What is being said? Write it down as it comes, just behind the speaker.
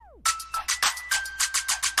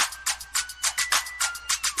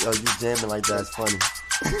Yo, you jamming like that's funny.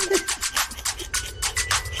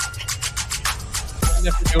 I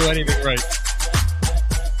never do anything right.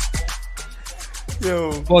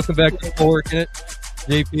 Yo. Welcome back to Full Working It.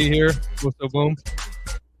 JP here. So boom.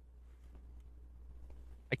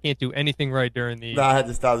 I can't do anything right during the. Nah, I had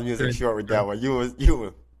to stop the music short with that one. You was.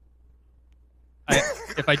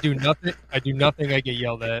 If I do nothing, I get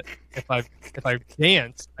yelled at. If I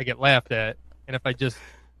dance, I get laughed at. And if I just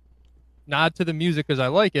nod to the music because I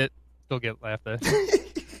like it, still get laughed at.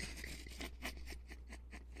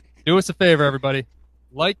 Do us a favor, everybody.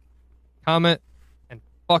 Like, comment, and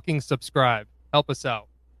fucking subscribe. Help us out.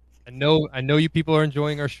 I know you people are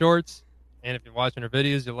enjoying our shorts, and if you're watching our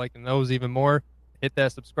videos, you're liking those even more. Hit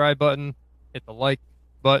that subscribe button, hit the like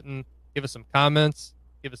button, give us some comments,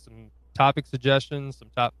 give us some topic suggestions, some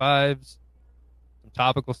top fives, some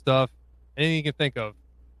topical stuff, anything you can think of.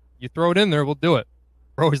 You throw it in there, we'll do it.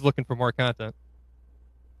 We're always looking for more content.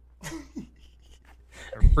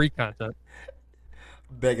 Or free content.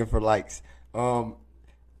 Begging for likes. Some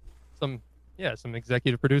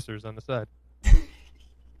executive producers on the side.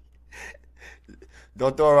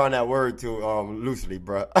 Don't throw around that word too loosely,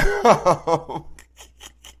 bro.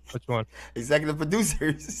 Which one? Executive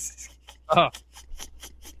producers. Oh,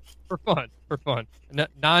 for fun.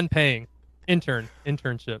 Non-paying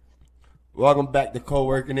internship. Welcome back to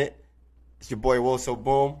Co-Working It. It's your boy Wilson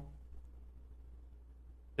Boom.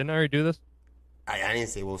 Didn't I already do this? I didn't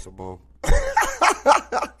say Wilson Boom.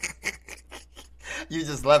 You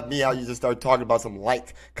just left me out. You just started talking about some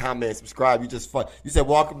like, comment, subscribe. You just fun. You said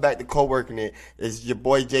welcome back to Co-Working It. It's your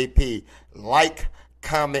boy JP. Like,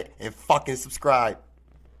 comment, and fucking subscribe.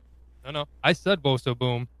 No. I said Boso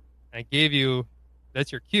Boom. I gave you,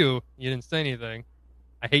 that's your cue. You didn't say anything.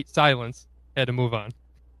 I hate silence. Had to move on.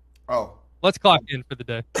 Oh. Let's clock in for the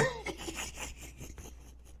day.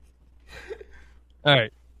 All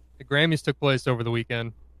right. The Grammys took place over the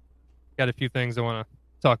weekend. Got a few things I want to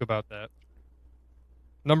talk about that.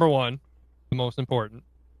 Number one, the most important.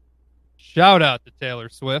 Shout out to Taylor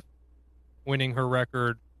Swift, winning her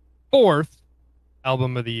record 4th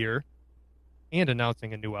album of the year and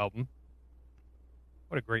announcing a new album.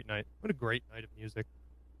 What a great night. What a great night of music.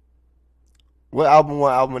 What album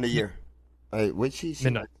won album of the year? Hey, which she?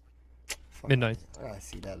 Midnight. Midnight. I gotta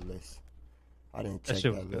see that list. I didn't check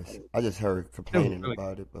that that was list. I just heard complaining really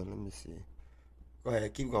about it, but let me see. Go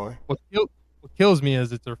ahead, keep going. What kills me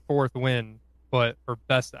is it's her 4th win, but her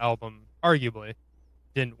best album, arguably,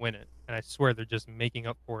 didn't win it. And I swear they're just making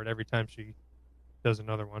up for it every time she does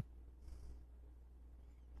another one.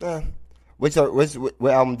 What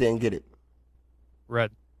album didn't get it?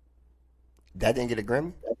 Red. That didn't get a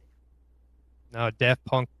Grammy? No, Daft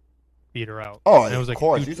Punk beat her out. Oh, and it was of like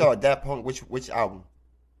course. You saw Daft Punk. Which album?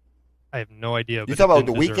 I have no idea. You talking about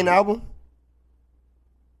the Weeknd album?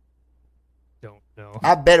 Don't know.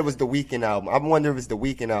 I bet it was the Weeknd album. I wonder if it's the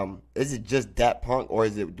Weeknd album. Is it just Daft Punk or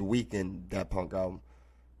is it the Weeknd Daft Punk album?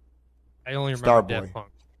 I only remember Starboy. Daft Punk.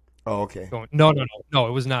 Oh, okay. No,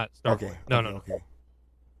 it was not Starboy. Okay. No. Okay.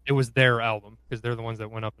 It was their album because they're the ones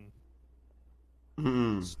that went up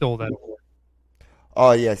and stole that award.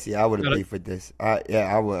 Oh yes, I would agree for this.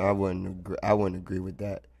 I wouldn't agree with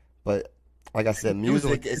that. But like I said,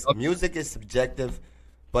 music is subjective.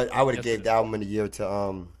 But I would have gave the album of the year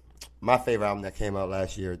to my favorite album that came out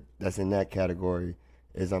last year. That's in that category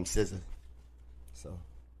is SZA. So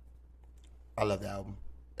I love the album.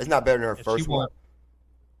 It's not better than her first one.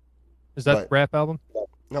 Is that rap album?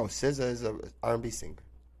 No, SZA is a R&B singer.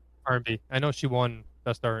 R&B. I know she won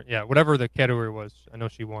best R. Yeah, whatever the category was, I know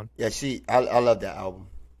she won. Yeah, I love that album.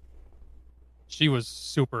 She was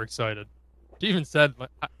super excited. She even said,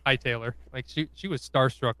 "Hi, Taylor." Like she was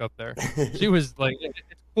starstruck up there. She was like,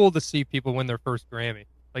 it's cool to see people win their first Grammy.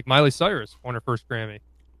 Like Miley Cyrus won her first Grammy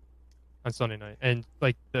on Sunday night, and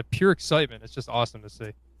like the pure excitement, it's just awesome to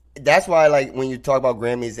see. That's why, like, when you talk about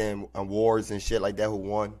Grammys and awards and shit like that, who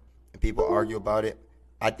won, and people argue about it,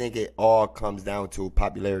 I think it all comes down to a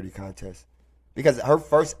popularity contest. Because her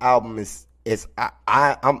first album her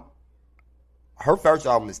first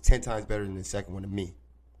album is 10 times better than the second one to me.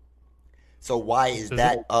 So why is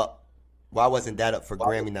that up? Why wasn't that up for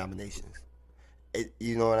Grammy nominations?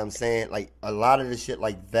 You know what I'm saying? Like, a lot of the shit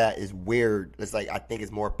like that is weird. It's like, I think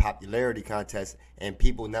it's more popularity contest and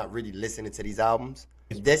people not really listening to these albums.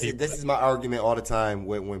 This is my argument all the time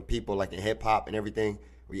when people, like, in hip hop and everything,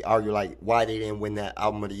 we argue like why they didn't win that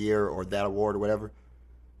album of the year or that award or whatever.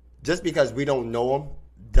 Just because we don't know them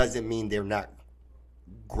doesn't mean they're not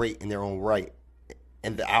great in their own right.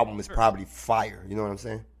 And the album is probably fire. You know what I'm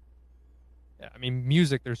saying? Yeah, I mean,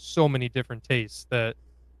 music, there's so many different tastes that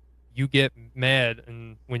you get mad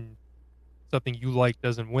and when something you like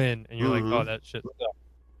doesn't win, and you're like, oh, that shit sucks.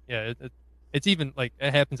 Yeah, it's even like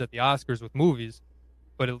it happens at the Oscars with movies,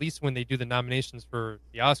 but at least when they do the nominations for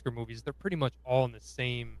the Oscar movies, they're pretty much all in the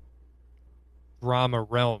same drama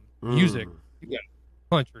realm. Music, you got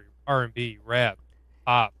country, R&B, rap,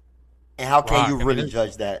 pop. And how can you really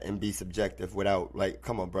judge that and be subjective without, like,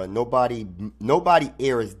 come on, bro? Nobody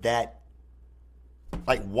airs that,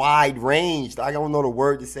 like, wide range. I don't know the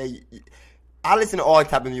word to say. I listen to all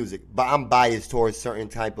type of music, but I'm biased towards certain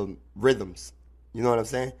type of rhythms. You know what I'm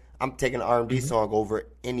saying? I'm taking an R&B song over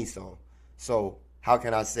any song. So how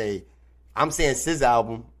can I say? I'm saying SZA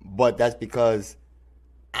album, but that's because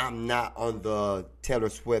I'm not on the Taylor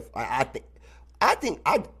Swift. I think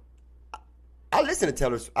I listen to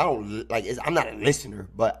Taylor Swift. I don't like. I'm not a listener,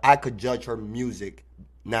 but I could judge her music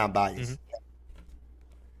non-biased.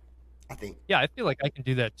 I think. Yeah, I feel like I can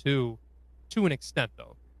do that too, to an extent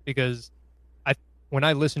though, because when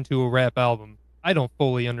I listen to a rap album, I don't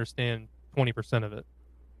fully understand 20% of it.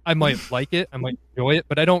 I might like it, I might enjoy it,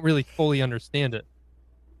 but I don't really fully understand it.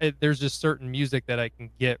 There's just certain music that I can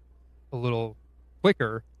get a little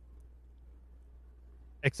quicker,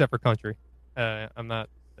 except for country. I'm not.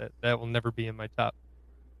 That will never be in my top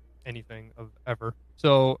anything of ever.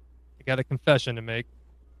 So I got a confession to make.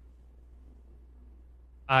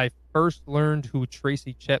 I first learned who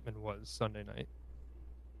Tracy Chapman was Sunday night.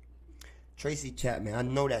 Tracy Chapman, I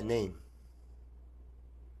know that name.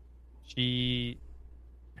 She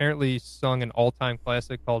apparently sung an all-time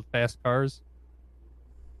classic called Fast Cars.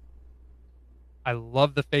 I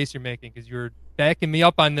love the face you're making because you're backing me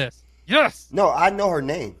up on this. Yes! No, I know her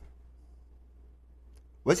name.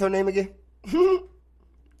 What's her name again?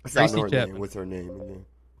 Tracy Chapman. What's her name again?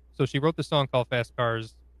 So she wrote the song called Fast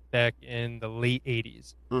Cars back in the late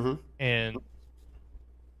 80s. And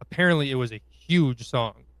apparently it was a huge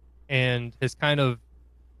song and has kind of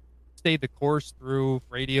stayed the course through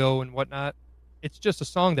radio and whatnot. It's just a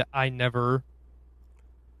song that I never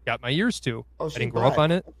got my ears to. I didn't grow up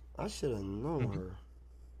on it. I should have known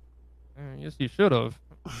her. Yes, you should have.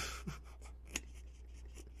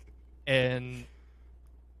 And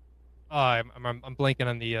I'm blanking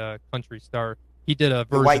on the country star. He did a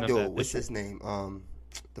version the white of dude. that. What's his name?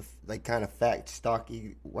 The like kind of fat,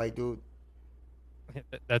 stocky white dude.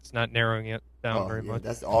 That's not narrowing it down very much.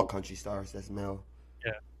 That's all country stars. That's male.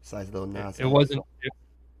 Yeah. Besides Lil Nas. It wasn't.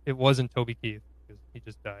 It wasn't Toby Keith because he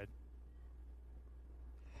just died.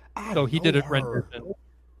 So he did a rendition.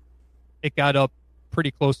 It got up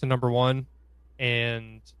pretty close to number one,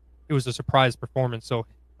 and it was a surprise performance. So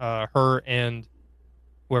her and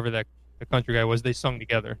whoever the country guy was, they sung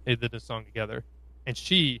together. They did this song together, and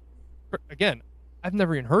she, again, I've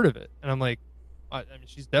never even heard of it, and I'm like, I mean,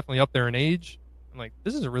 she's definitely up there in age. I'm like,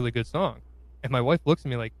 this is a really good song, and my wife looks at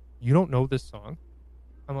me like, you don't know this song?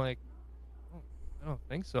 I'm like, I don't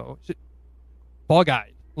think so.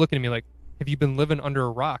 Bug-eyed, looking at me like, have you been living under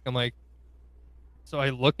a rock? I'm like, so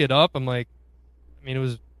I look it up. I'm like, I mean, it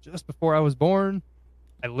was just before I was born.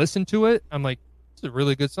 I listened to it. I'm like, it's a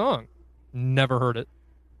really good song. Never heard it.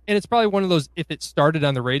 And it's probably one of those, if it started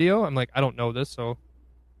on the radio, I'm like, I don't know this, so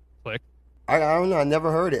click. I don't know. I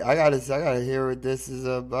never heard it. I gotta hear what this is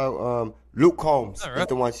about. Luke Combs is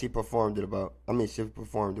the one she performed it about. I mean, she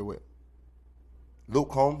performed it with. Luke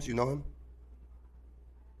Combs, you know him?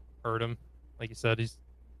 Heard him. Like you said, he's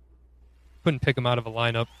couldn't pick him out of a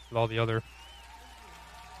lineup with all the other.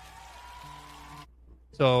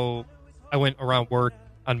 So I went around work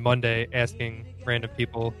on Monday asking random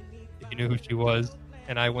people if you knew who she was,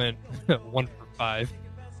 and I went 1 for 5.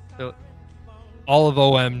 So all of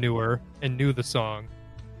OM knew her and knew the song.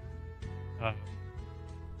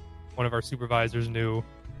 One of our supervisors knew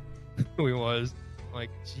who he was. I'm like,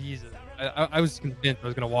 Jesus. I was convinced I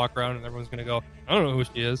was going to walk around and everyone's going to go, I don't know who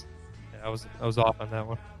she is. Yeah, I was off on that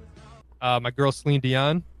one. My girl Celine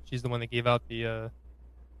Dion, she's the one that gave out the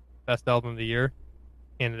best album of the year,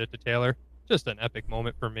 handed it to Taylor. Just an epic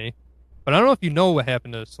moment for me. But I don't know if you know what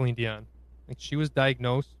happened to Celine Dion. Like, she was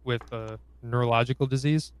diagnosed with a neurological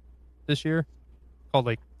disease this year called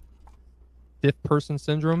like stiff person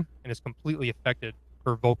syndrome, and it's completely affected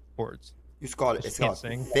her vocal cords. It's called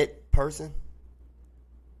fit person?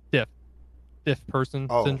 Stiff person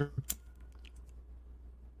syndrome.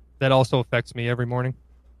 That also affects me every morning.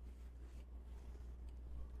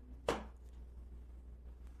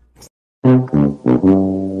 All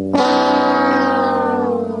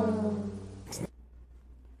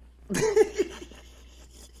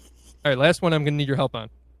right, last one I'm going to need your help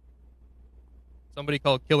on. Somebody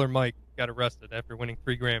called Killer Mike got arrested after winning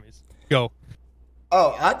 3 Grammys. Go.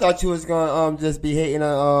 Oh, I thought you was going to just be hating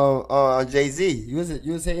on Jay-Z. You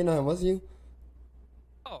was hating on him, wasn't you?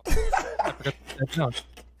 Oh, I forgot to put that down.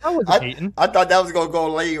 I wasn't hating. I thought that was gonna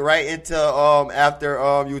go late right into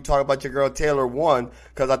after you talk about your girl Taylor won,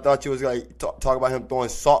 because I thought you was like talk about him throwing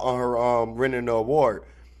salt on her winning the award.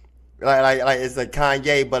 Like it's like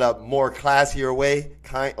Kanye, but a more classier way.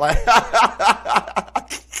 I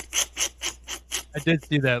did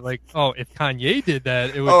see that. Like, oh, if Kanye did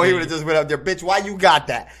that, it would. Oh, he would have just went up there, bitch. Why you got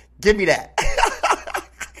that? Give me that.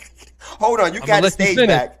 Hold on, you got the stage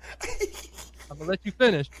back. I'm gonna let you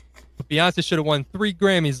finish. But Beyonce should have won 3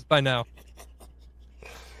 Grammys by now.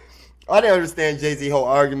 I didn't understand Jay-Z's whole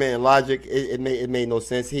argument and logic. It made no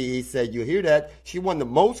sense. He said, you hear that? She won the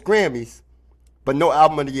most Grammys, but no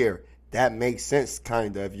album of the year. That makes sense,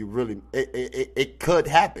 kind of. If you really, it could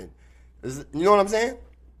happen. You know what I'm saying?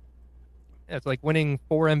 Yeah, it's like winning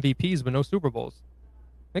 4 MVPs but no Super Bowls.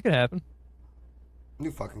 It could happen.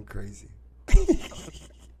 You fucking crazy.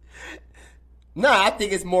 Nah, I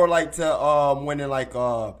think it's more like to winning like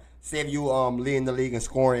say if you leading the league in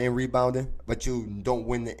scoring and rebounding, but you don't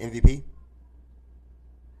win the MVP.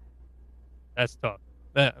 That's tough.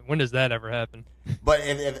 When does that ever happen? But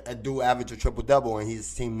if a dude average a triple double and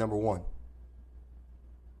he's team number 1.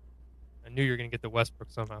 I knew you were gonna get the Westbrook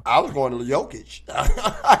somehow. I was going to Jokic.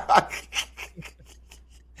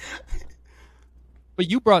 But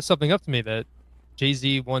you brought something up to me that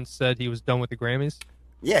Jay-Z once said he was done with the Grammys.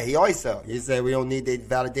 Yeah, he always said. He said we don't need the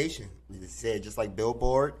validation. He said just like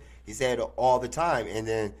Billboard. He said it all the time. And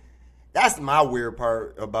then that's my weird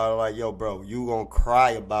part about it. Like, yo, bro, you gonna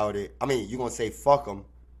cry about it. I mean, you gonna say fuck them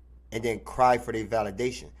and then cry for their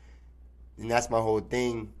validation. And that's my whole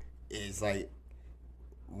thing is like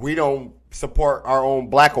we don't support our own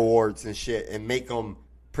black awards and shit and make them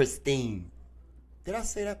pristine. Did I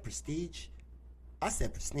say that? Prestige? I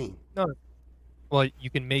said pristine. No. Well,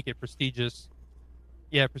 you can make it prestigious.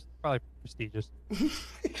 Yeah, probably prestigious. I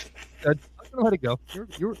don't know how to go.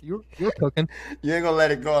 You're cooking. You ain't gonna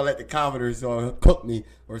let it go and let the Commodores cook me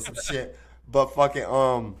or some shit. But fucking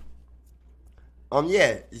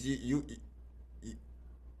yeah, you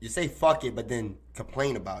say fuck it, but then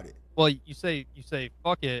complain about it. Well, you say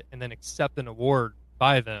fuck it and then accept an award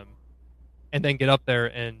by them, and then get up there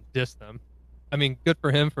and diss them. I mean, good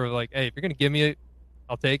for him for like, hey, if you're gonna give me it,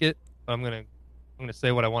 I'll take it. But I'm gonna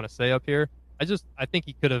say what I want to say up here. I think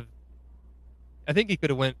he could have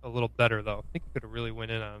went a little better though. I think he could have really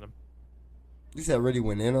went in on him. You said really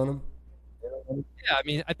went in on him? Yeah, I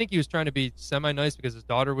mean, I think he was trying to be semi-nice because his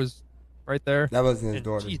daughter was right there. That wasn't his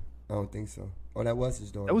daughter. I don't think so. Oh, that was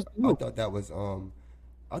his daughter. That was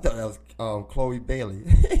I thought that was Chloe Bailey.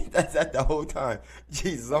 That's that the whole time.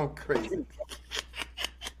 Jesus, I'm crazy.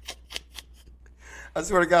 I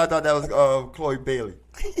swear to God, I thought that was Chloe Bailey.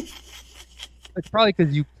 It's probably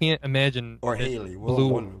because you can't imagine or Haley.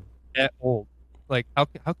 Blue that old. Like, how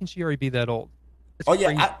can she already be that old? It's crazy.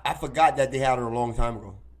 Yeah, I forgot that they had her a long time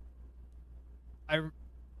ago.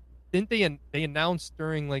 Didn't they announced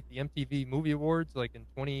during like the MTV Movie Awards like in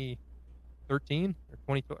 2013 or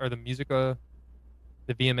 20 or the music the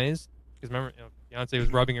VMAs? Because remember, Beyonce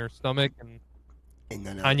was rubbing her stomach and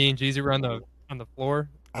Kanye and Jeezy were on the floor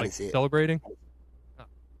like celebrating.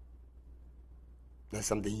 That's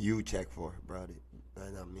something you check for, bro.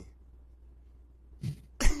 That's not me.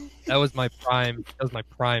 That was my prime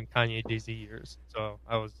Kanye Jay-Z years. So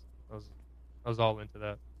I was all into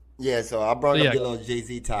that. Yeah, so I brought up the little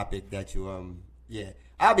Jay-Z topic that you yeah.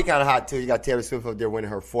 I'll be kind of hot too. You got Taylor Swift up there winning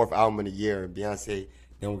her 4th album of the year, and Beyonce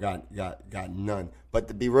don't got none. But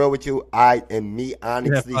to be real with you,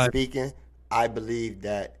 honestly speaking, I believe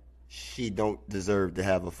that she don't deserve to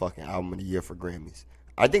have a fucking album of the year for Grammys.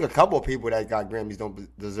 I think a couple of people that got Grammys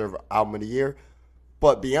don't deserve an album of the year.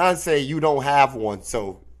 But Beyonce, you don't have one,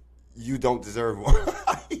 so you don't deserve one.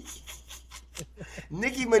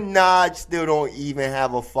 Nicki Minaj still don't even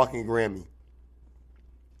have a fucking Grammy.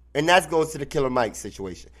 And that goes to the Killer Mike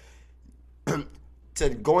situation. To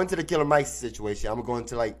go into the Killer Mike situation, I'm going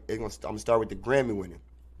to start with the Grammy winning.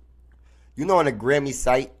 You know, on the Grammy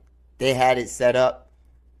site, they had it set up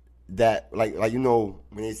that like you know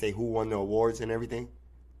when they say who won the awards and everything.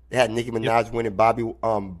 They had Nicki Minaj winning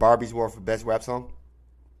Barbie's Award for Best Rap Song.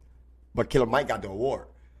 But Killer Mike got the award.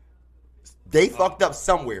 They fucked up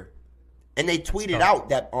somewhere. And they tweeted out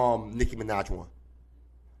that Nicki Minaj won.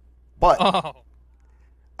 But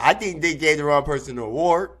I think they gave the wrong person the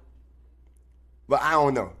award. But I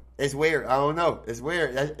don't know. It's weird. I don't know. It's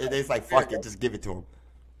weird. It's like, fuck it. Just give it to him.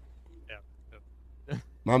 Yeah.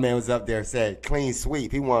 My man was up there, said clean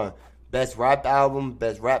sweep. He won Best Rap Album,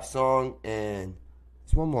 Best Rap Song, and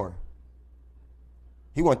one more.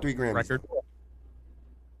 He won 3 Grammys. Record.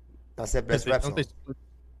 I said Best Rap Song.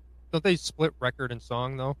 Don't they split record and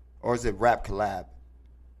song though? Or is it Rap Collab?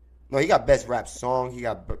 No, he got best rap song. He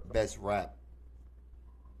got best rap.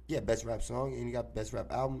 Yeah, best rap song, and he got best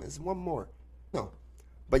rap album. It's one more. No,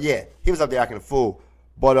 but yeah, he was up there acting a fool.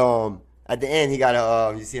 But at the end, he got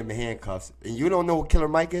a you see him in handcuffs, and you don't know who Killer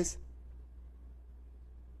Mike is.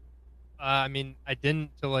 I mean, I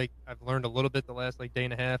didn't till like I've learned a little bit the last like day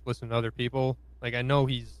and a half. Listen to other people. Like I know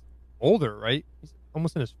he's older, right? He's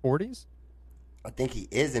almost in his 40s. I think he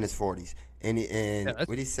is in his 40s. And Yeah,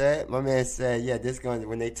 what he said, my man said, yeah, this going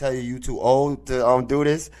when they tell you too old to do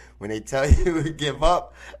this, when they tell you to give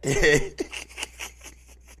up, he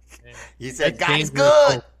said God is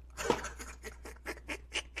good.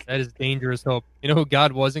 That is dangerous hope. You know who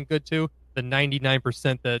God wasn't good to? The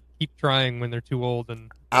 99% that keep trying when they're too old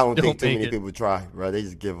and I don't think too many people try, bro. They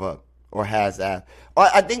just give up or has asked.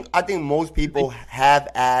 I think most people have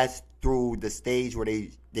asked through the stage where they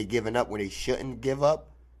giving up when they shouldn't give up.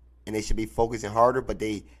 And they should be focusing harder, but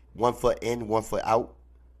they 1 foot in, 1 foot out,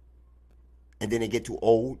 and then they get too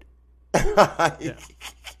old. Yeah.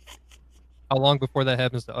 How long before that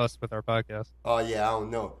happens to us with our podcast? Oh yeah, I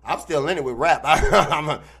don't know. I'm still in it with rap.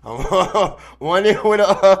 I'm one in with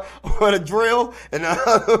a drill and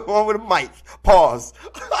another one with a mic. Pause.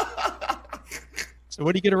 So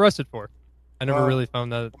what do you get arrested for? I never really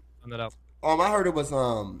found that out. I heard it was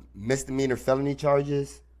misdemeanor felony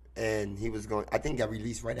charges. And he was going. I think got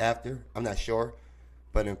released right after. I'm not sure,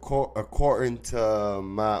 but according to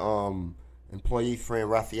my employee friend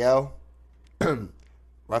Rafael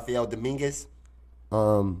Dominguez,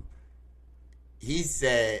 he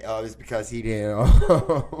said it's because he didn't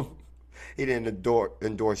he didn't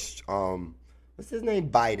endorse what's his name,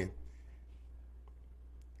 Biden.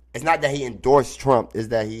 It's not that he endorsed Trump; it's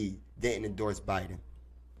that he didn't endorse Biden.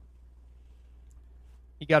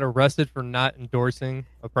 He got arrested for not endorsing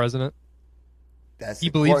a president.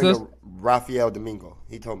 He believes this? Rafael Domingo.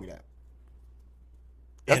 He told me that.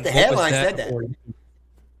 That's the headline said that.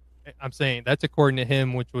 I'm saying that's according to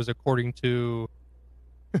him, which was according to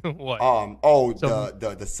what?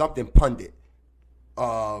 The something pundit.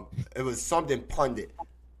 It was something pundit.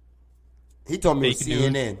 He told me it was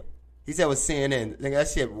CNN. News. He said it was CNN. Like, that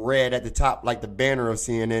shit red at the top like the banner of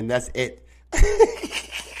CNN. That's it.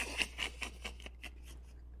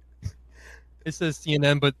 It says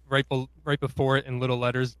CNN, but right before it in little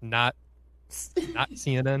letters, not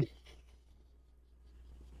CNN.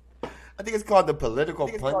 I think it's called the political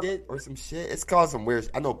pundit or some shit. It's called some weird.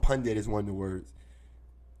 I know pundit is one of the words.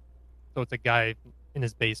 So it's a guy in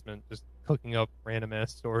his basement just cooking up random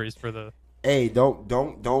ass stories for the. Hey,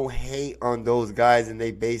 don't hate on those guys in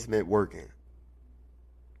their basement working.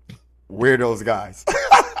 We're those guys.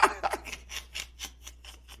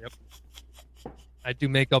 I do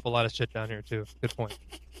make up a lot of shit down here, too. Good point.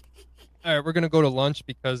 All right, we're going to go to lunch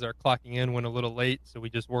because our clocking in went a little late, so we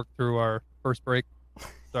just worked through our first break.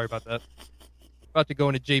 Sorry about that. About to go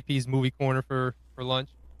into JP's movie corner for lunch.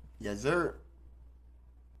 Yes, sir.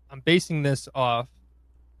 I'm basing this off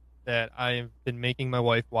that I've been making my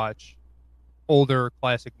wife watch older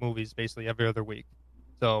classic movies basically every other week.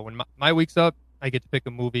 So when my week's up, I get to pick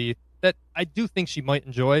a movie that I do think she might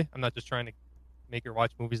enjoy. I'm not just trying to make her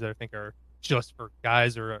watch movies that I think are just for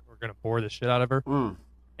guys or are going to bore the shit out of her.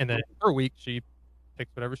 And then her week, she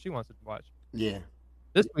picks whatever she wants to watch. Yeah.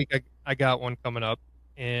 This week, I got one coming up,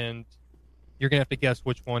 and you're going to have to guess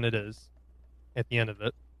which one it is at the end of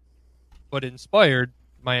it. But it inspired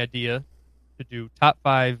my idea to do top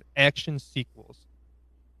 5 action sequels.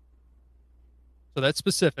 So that's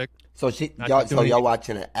specific. So y'all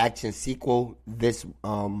watching an action sequel this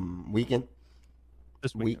weekend?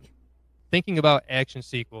 This week. Thinking about action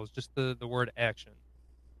sequels, just the word action.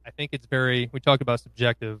 I think it's we talk about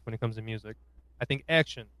subjective when it comes to music. I think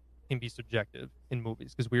action can be subjective in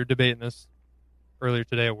movies because we were debating this earlier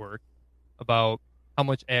today at work about how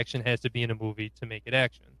much action has to be in a movie to make it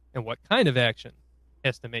action and what kind of action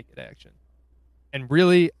has to make it action. And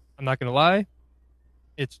really, I'm not going to lie,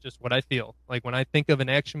 it's just what I feel. Like when I think of an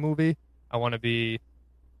action movie, I want to be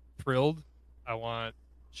thrilled. I want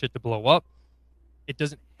shit to blow up. It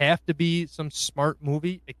doesn't have to be some smart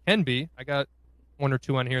movie. It can be. I got 1 or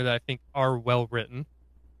 2 on here that I think are well written.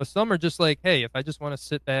 But some are just like, hey, if I just want to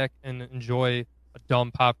sit back and enjoy a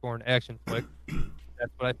dumb popcorn action flick,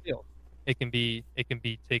 that's what I feel. It can be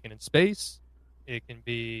taken in space. It can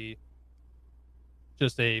be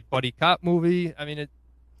just a buddy cop movie. I mean,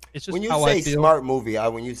 it's just when you how say I feel. Smart movie.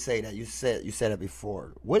 When you say that, you said it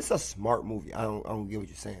before. What's a smart movie? I don't get what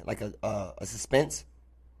you're saying. Like a suspense.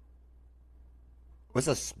 What's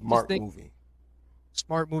a smart movie?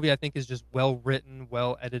 Smart movie, I think, is just well written,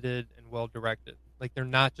 well edited, and well directed. Like they're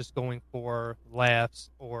not just going for laughs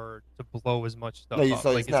or to blow as much stuff up.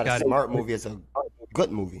 So like, it's not a smart movie; it's a good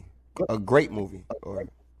movie. a great movie. Or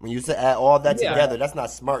when you say add all that Yeah. together, that's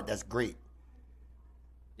not smart. That's great.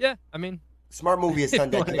 Yeah, I mean, Smart movie is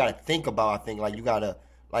something that you like, gotta think about. I think like you gotta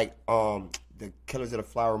like the Killers of the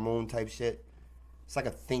Flower Moon type shit. It's like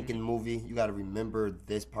a thinking movie. You gotta remember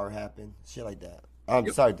this part happened. Shit like that. I'm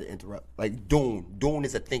Yep. sorry to interrupt. Like Dune. Dune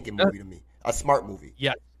is a thinking movie to me. A smart movie.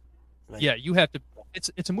 yeah, Like, yeah, you have to.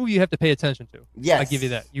 It's a movie you have to pay attention to. yes. I give you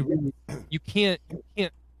that. You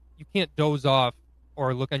can't doze off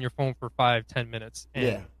or look on your phone for 5-10 minutes.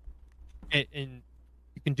 Yeah. And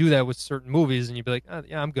you can do that with certain movies, and you'd be like, oh,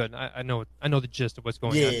 yeah, I'm good. I know the gist of what's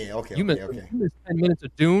going on. Yeah. Okay. You miss, Okay. you miss 10 minutes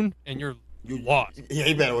of Dune, and you're lost. Yeah,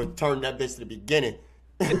 you better turn that bitch to the beginning.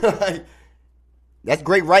 Like, that's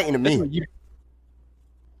great writing to That's me. what you-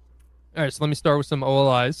 All right, so let me start with some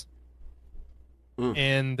OLIs.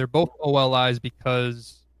 And they're both OLIs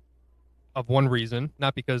because of one reason,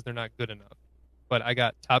 not because they're not good enough. But I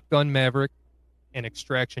got Top Gun Maverick and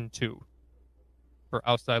Extraction 2 for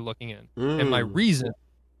Outside Looking In. And my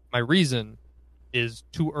reason is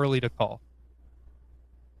Too Early to Call.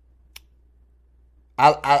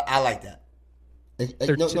 I like that.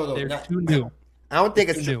 They're Not, too new. I don't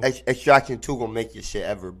think Too new. Extraction 2 gonna make your shit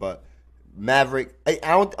ever, but Maverick, I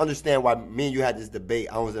don't understand why me and you had this debate.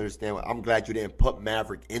 I don't understand why. I'm glad you didn't put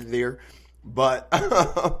Maverick in there, but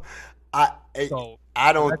I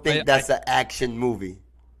don't think that's an action movie.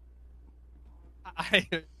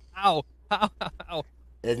 Ow.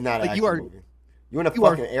 It's not an Like, action you are- movie. You're in a you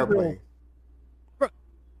are fucking airplane.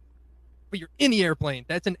 But you're in the airplane.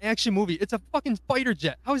 That's an action movie. It's a fucking fighter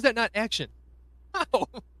jet. How is that not action? How?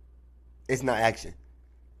 It's not action.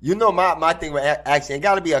 You know my thing with action. It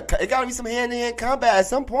gotta be some hand to hand combat at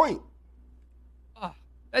some point.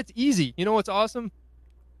 That's easy. You know what's awesome?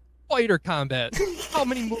 Fighter combat. How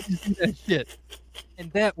many movies do that shit?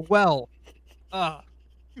 And that well.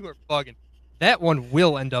 You are bugging. That one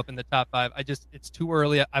will end up in the top 5. It's too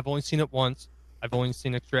early. I've only seen it once. I've only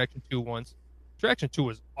seen Extraction 2 once. Extraction 2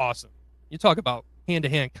 was awesome. You talk about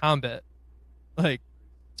hand-to-hand combat. Like,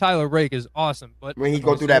 Tyler Rake is awesome. But When he I've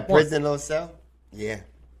go only through seen that it once. prison little cell, yeah.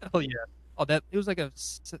 Hell yeah. Oh, it was like a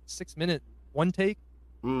 6-minute one take.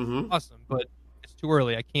 Mm-hmm. Awesome, but it's too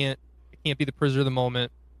early. I can't be the prisoner of the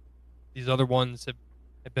moment. These other ones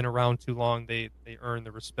have been around too long. They earn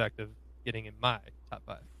the respect of getting in my top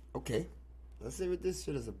 5. Okay. Let's see what this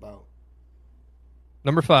shit is about.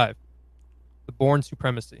 Number 5, The Bourne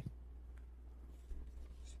Supremacy.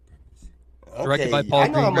 Directed by Paul I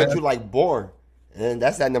know how much Greengrass. you like Bourne. And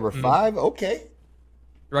that's at number 5? Okay.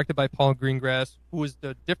 Directed by Paul Greengrass, who was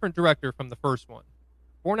the different director from the first one.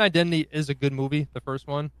 Bourne Identity is a good movie, the first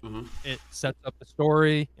one. Mm-hmm. It sets up the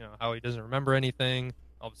story, how he doesn't remember anything.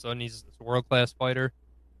 All of a sudden, he's this world-class fighter.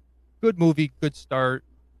 Good movie, good start.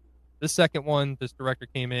 The second one, this director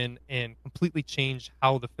came in and completely changed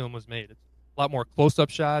how the film was made. It's a lot more close-up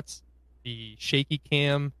shots, the shaky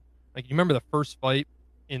cam. Like, you remember the first fight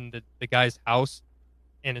in the guy's house?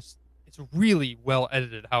 And it's really well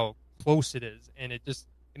edited how close it is. And it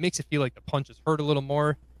makes it feel like the punches hurt a little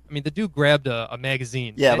more. I mean, the dude grabbed a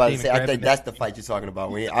magazine. Yeah, Matt but Damon I grabbed think a that's the fight you're talking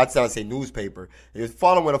about. When I'd say newspaper. He was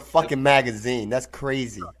following with a fucking magazine. That's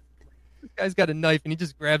crazy. This guy's got a knife, and he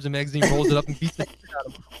just grabs a magazine, rolls it up, and beats the shit out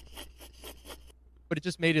of him. But it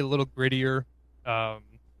just made it a little grittier.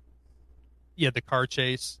 The car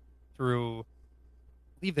chase through, I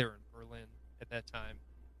believe they were in Berlin at that time.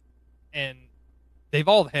 And they've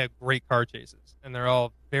all had great car chases, and they're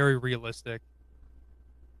all very realistic.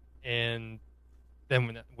 And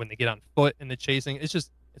then when they get on foot in the chasing, it's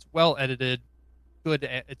well edited,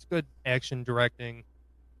 it's good action directing.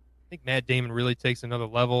 I think Matt Damon really takes another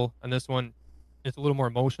level on this one. It's a little more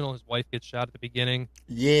emotional. His wife gets shot at the beginning.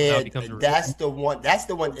 Yeah, that's the one. That's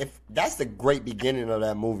the one. If that's the great beginning of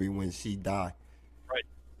that movie when she died. Right,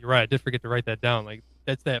 you're right. I did forget to write that down. Like,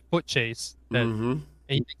 that's that foot chase. And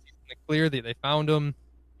he thinks he's in the clear. They found him,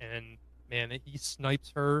 and man, he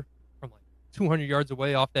snipes her from like 200 yards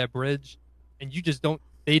away off that bridge. And you just don't.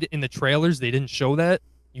 In the trailers, they didn't show that.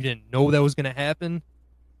 You didn't know that was going to happen.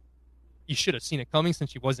 You should have seen it coming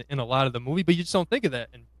since she wasn't in a lot of the movie, but you just don't think of that.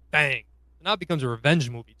 And bang. Now it becomes a revenge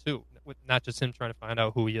movie, too. With not just him trying to find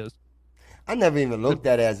out who he is. I never even looked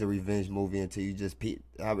at it as a revenge movie until you just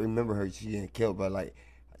I remember her, she didn't kill, but like,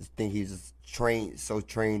 I just think he was just so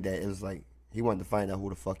trained that it was like, he wanted to find out who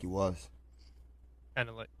the fuck he was. Kind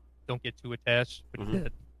of like, don't get too attached, but he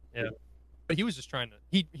did. Yeah. But he was just trying to,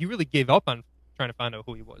 he really gave up on trying to find out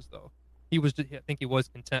who he was, though. I think he was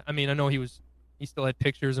content. I mean, I know he still had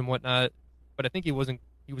pictures and whatnot, but I think he was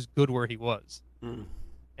good where he was. Mm.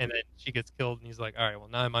 And then she gets killed, and he's like, all right, well,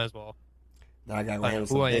 now I might as well. Now I got to handle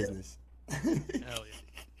some business. Hell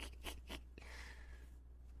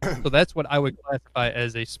yeah. So that's what I would classify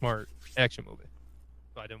as a smart action movie.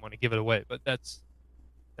 So I didn't want to give it away, but that's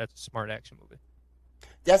a smart action movie.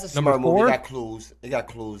 That's a Number smart movie. 4, It got clues. It got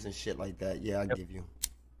clues and shit like that. Yeah, I yep, give you.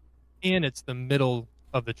 and it's the middle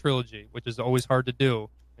of the trilogy, which is always hard to do,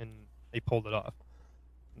 and they pulled it off.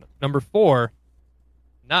 Number 4,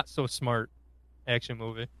 not so smart action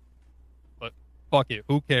movie, but fuck it,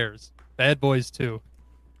 who cares? Bad Boys 2.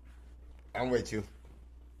 I'm with you.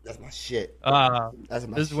 That's my shit. That's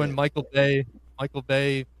my This is when Michael Bay,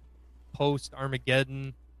 post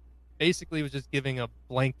Armageddon, basically was just giving a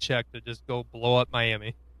blank check to just go blow up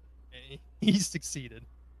Miami. And he succeeded.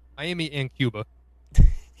 Miami and Cuba.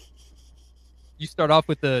 You start off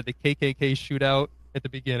with the KKK shootout at the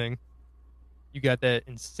beginning. You got that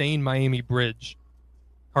insane Miami Bridge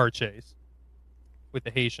car chase with the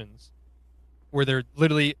Haitians, where they're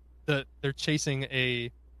literally they're chasing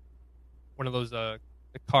one of those the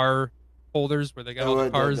car holders where they got all the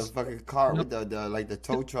cars. The fucking car with the like the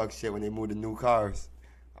tow truck shit when they move the new cars.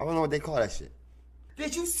 I don't know what they call that shit.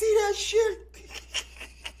 Did you see that shit?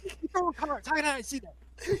 How can I see that?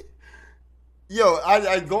 Yo,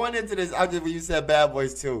 I going into this, I just when you said Bad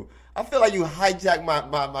Boys 2, I feel like you hijacked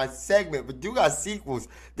my segment, but you got sequels.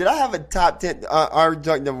 Did I have a top 10 our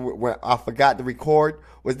junk number where I forgot to record?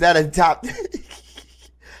 Was that a top 10?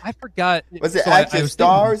 I forgot. Was it action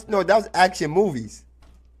stars? No, that was action movies.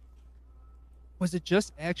 Was it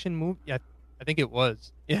just action movie? Yeah, I think it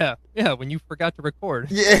was. Yeah, when you forgot to record.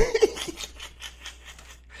 Yeah.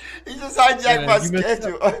 He just hijacked my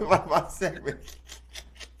schedule, my segment.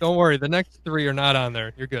 Don't worry, the next 3 are not on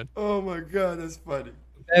there. You're good. Oh my god, that's funny.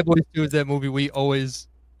 Bad Boys 2 is that movie we always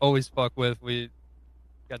fuck with. We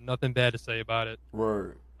got nothing bad to say about it.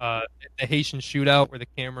 Word. The Haitian shootout where the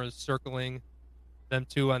camera is circling them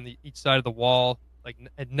two on each side of the wall. Like,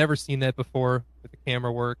 I'd never seen that before with the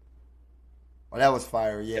camera work. Oh, that was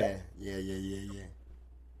fire. Yeah.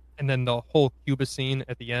 And then the whole Cuba scene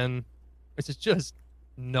at the end, which is just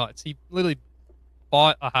nuts. He literally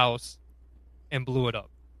bought a house and blew it up.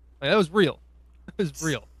 Like, that was real. It was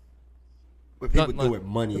real. What people do with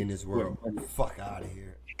money in this world. Fuck out of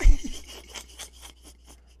here. And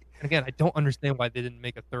again, I don't understand why they didn't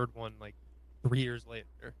make a third one like 3 years later.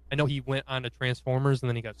 I know he went on to Transformers and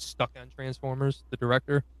then he got stuck on Transformers, the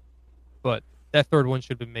director. But that third one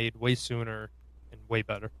should have been made way sooner and way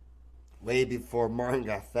better. Way before Martin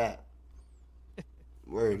got fat.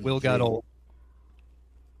 Word. Will got old.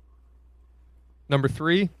 Number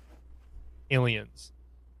 3, Aliens.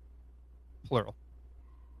 Plural.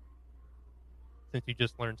 Since you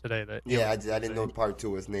just learned today that. Yeah, I didn't know part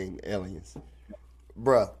 2 was named Aliens.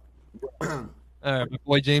 Bruh. My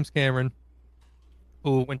boy James Cameron,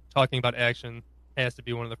 who, when talking about action, has to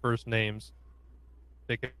be one of the first names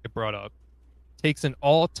that get brought up, takes an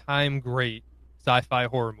all-time great sci-fi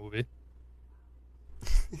horror movie,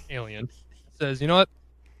 Alien, says, you know what?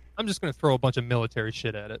 I'm just going to throw a bunch of military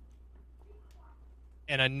shit at it.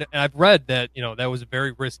 And I've read that, that was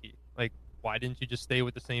very risky. Like, why didn't you just stay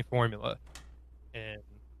with the same formula? And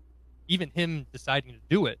even him deciding to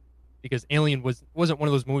do it, because Alien wasn't one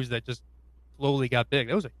of those movies that just slowly got big.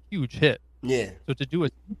 That was a huge hit. Yeah. So to do a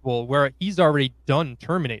sequel where he's already done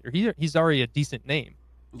Terminator, he's already a decent name.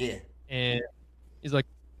 Yeah. And he's like,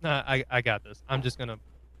 nah, I got this. I'm just gonna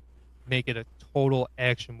make it a total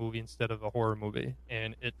action movie instead of a horror movie,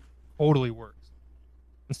 and it totally works.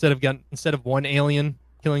 Instead of one alien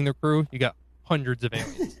killing their crew, you got hundreds of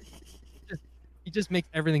aliens. He just makes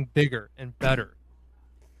everything bigger and better,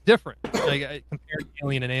 different. Like, comparing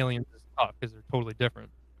Alien and Aliens is tough because they're totally different.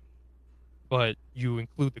 But you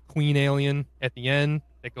include the Queen alien at the end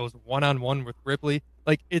that goes one-on-one with Ripley.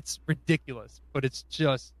 Like, it's ridiculous, but it's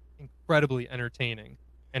just incredibly entertaining.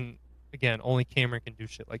 And again, only Cameron can do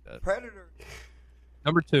shit like that. Predator.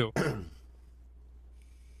 Number 2,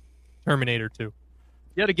 Terminator 2.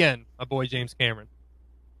 Yet again, my boy James Cameron.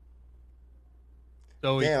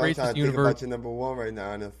 So he Damn, creates I'm trying this to universe. think about your number 1 right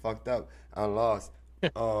now, and it's fucked up. I'm lost.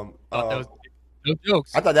 That was no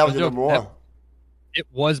jokes. I thought that was No your jokes. number 1. It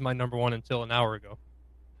was my number 1 until an hour ago.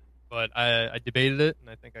 But I debated it, and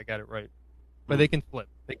I think I got it right. But they can flip.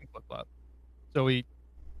 They can flip-flop. So he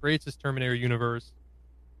creates this Terminator universe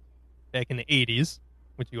back in the 80s,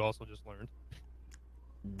 which you also just learned.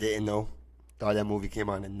 Didn't know. Thought that movie came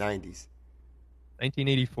out in the 90s.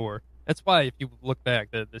 1984. That's why, if you look back,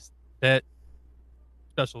 that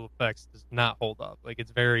special effects does not hold up. Like,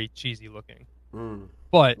 it's very cheesy looking.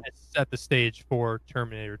 But it set the stage for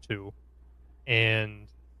Terminator 2. And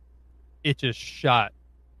it just shot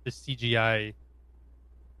the CGI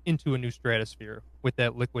into a new stratosphere with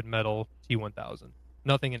that liquid metal T-1000.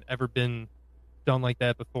 Nothing had ever been done like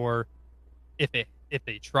that before. If it if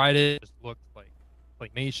they tried it, it just looked like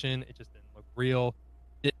claymation. It just didn't look real.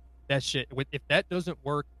 That shit. If that doesn't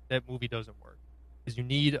work, that movie doesn't work. Because you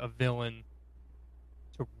need a villain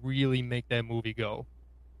to really make that movie go.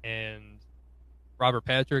 And Robert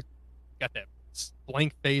Patrick got that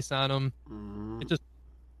blank face on him. Mm-hmm. It just,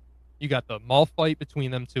 you got the mall fight between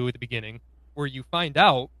them two at the beginning, where you find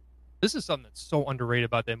out this is something that's so underrated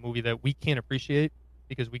about that movie that we can't appreciate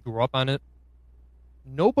because we grew up on it.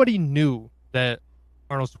 Nobody knew that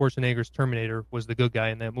Arnold Schwarzenegger's Terminator was the good guy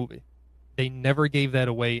in that movie. They never gave that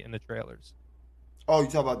away in the trailers. Oh, you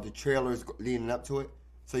talk about the trailers leading up to it?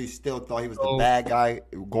 So you still thought he was the bad guy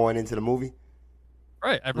going into the movie?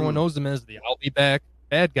 Right. Everyone knows him as the I'll be back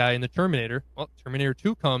bad guy in the Terminator. Well, Terminator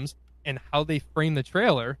 2 comes, and how they frame the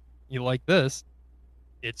trailer, you like this.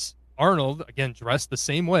 It's Arnold, again, dressed the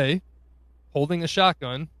same way, holding a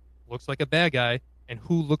shotgun, looks like a bad guy, and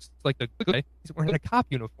who looks like the good guy? He's wearing a cop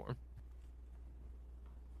uniform.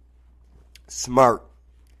 Smart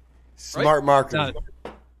Right? marketing.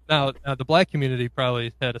 Now, the black community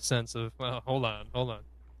probably had a sense of, well, hold on. Well,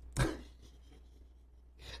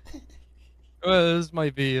 this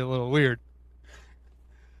might be a little weird.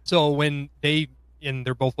 So when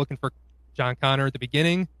they're both looking for John Connor at the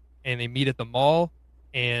beginning, and they meet at the mall,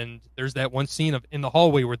 and there's that one scene in the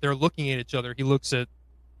hallway where they're looking at each other. He looks at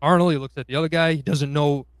Arnold, he looks at the other guy. He doesn't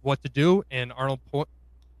know what to do, and Arnold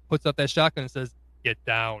puts up that shotgun and says, "Get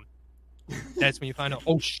down." That's when you find out,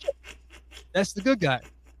 oh shit, that's the good guy.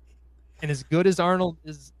 And as good as Arnold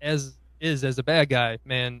is as a bad guy,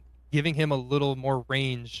 man, giving him a little more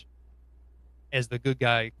range as the good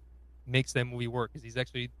guy makes that movie work, because he's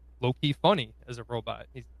actually low-key funny as a robot.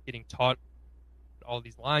 He's getting taught all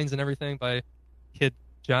these lines and everything by Kid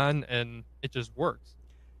John, and it just works.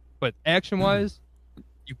 But action-wise,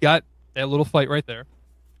 you got that little fight right there.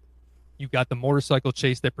 You got the motorcycle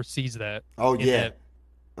chase that precedes that. Oh yeah,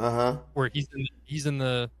 where he's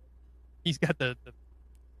got the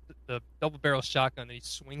double barrel shotgun that he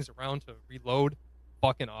swings around to reload.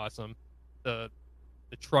 Fucking awesome. The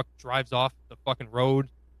truck drives off the fucking road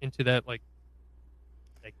into that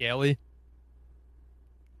galley.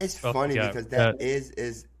 It's funny because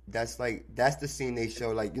that's the scene they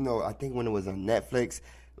show. Like, you know, I think when it was on Netflix,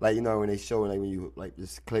 like, you know, when they show, like, when you like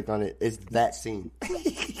just click on it, it's that scene.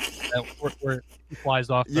 where he flies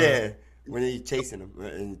off. When he's chasing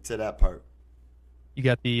him to that part. You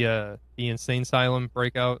got the insane asylum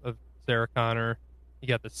breakout of Sarah Connor. You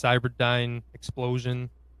got the Cyberdyne explosion.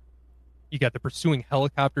 You got the pursuing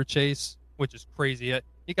helicopter chase, which is crazy.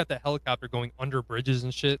 You got the helicopter going under bridges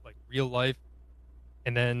and shit, like real life.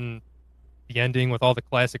 And then the ending with all the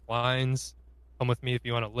classic lines. Come with me if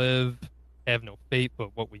you want to live. Have no fate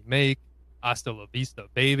but what we make. Hasta la vista,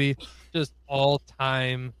 baby. Just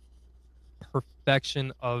all-time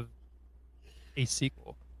perfection of a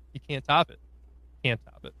sequel. You can't top it.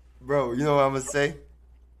 Bro, you know what I'm going to say?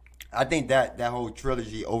 I think that whole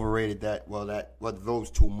trilogy overrated those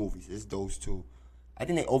two movies. It's those two. I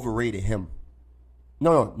think they overrated him.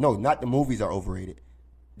 No, not the movies are overrated.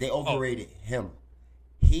 They overrated him.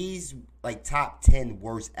 He's like top 10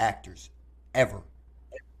 worst actors ever.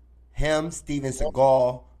 Him, Steven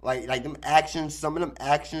Seagal, like them some of them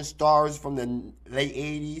action stars from the late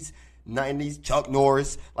 80s, 90s, Chuck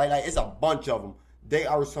Norris, like it's a bunch of them. They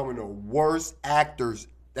are some of the worst actors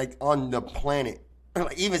like on the planet.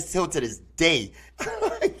 Like, even still to this day.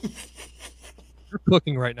 You're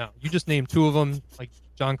cooking right now. You just named two of them, like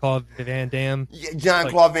Jean-Claude Van Damme. Yeah,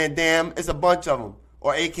 Jean-Claude Van Damme. It's a bunch of them.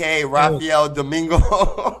 Or a.k.a. Rafael Domingo.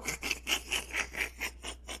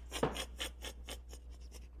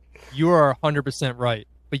 You are 100% right,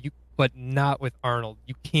 but not with Arnold.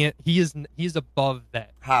 You can't. He's above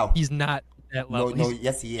that. How? He's not that level. No,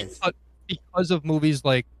 yes, he is. Because of movies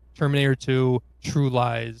like Terminator 2, True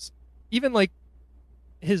Lies, even like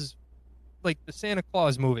his, like the Santa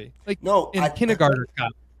Claus movie, like Kindergarten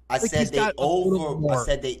Cop. I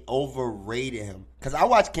said they overrated him because I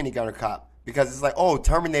watched Kindergarten Cop because it's like, oh,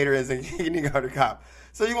 Terminator is in Kindergarten Cop,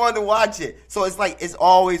 so you wanted to watch it. So it's like it's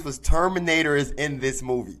always was Terminator is in this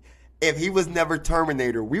movie. If he was never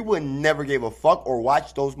Terminator, we would never give a fuck or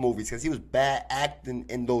watch those movies because he was bad acting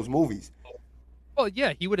in those movies. Well,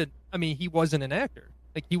 yeah, he would have. I mean, he wasn't an actor.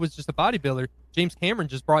 Like, he was just a bodybuilder. James Cameron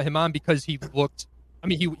just brought him on because he looked. I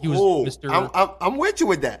mean, he was Mr. I'm with you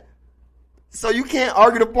with that. So you can't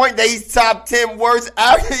argue the point that he's top 10 worst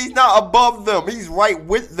actor. He's not above them. He's right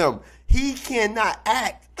with them. He cannot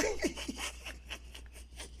act.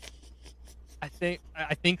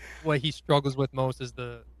 I think what he struggles with most is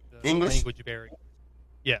the English language barrier.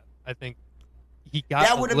 Yeah, I think he got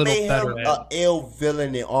That a would have little made better him at an it. ill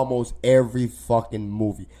villain in almost every fucking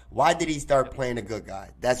movie. Why did he start playing a good guy?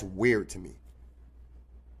 That's weird to me.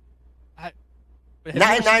 But Not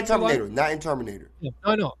have in you ever seen True Terminator. Lies? Not in Terminator. Yeah,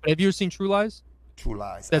 no, I know. But have you ever seen True Lies? True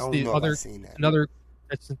Lies. That's I don't the know if other I've seen that. another.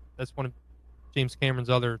 That's one of James Cameron's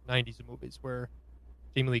other '90s movies where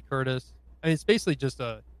Jamie Lee Curtis. I mean, it's basically just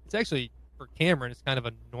a. It's actually for Cameron, it's kind of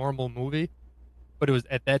a normal movie, but it was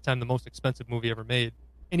at that time the most expensive movie ever made,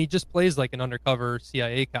 and he just plays like an undercover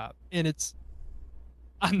CIA cop, and it's.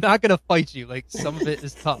 I'm not gonna fight you. Like some of it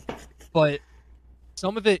is tough, but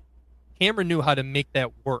some of it, Cameron knew how to make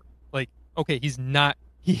that work. Like, okay, he's not.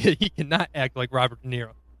 He cannot act like Robert De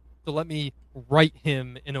Niro, so let me write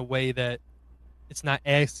him in a way that it's not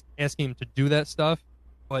asking him to do that stuff,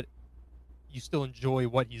 but you still enjoy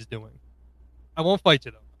what he's doing. I won't fight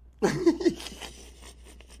you though,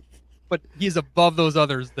 but he's above those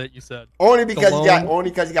others that you said. Only because Stallone.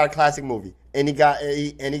 he got a classic movie, and he got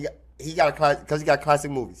a class because he got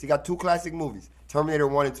classic movies. He got 2 classic movies: Terminator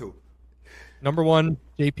 1 and 2. Number 1,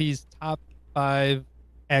 JP's top 5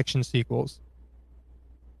 action sequels.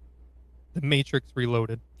 The Matrix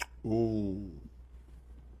Reloaded. Ooh.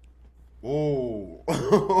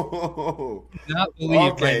 Not believe my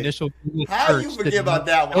Okay. initial Google How you search forget did about not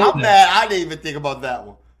that one? show I'm mad. I didn't even think about that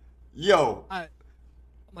one. Yo, I'm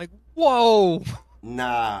like, whoa.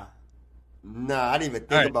 nah, I didn't even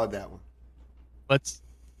think All right. about that one.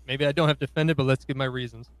 Maybe I don't have to defend it, but let's give my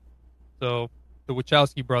reasons. So the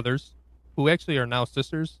Wachowski brothers, who actually are now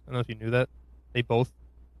sisters, I don't know if you knew that, they both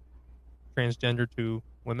transgender to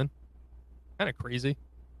women. Kind of crazy.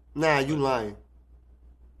 Nah, you lying.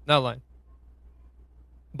 Not lying.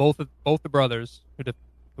 Both the brothers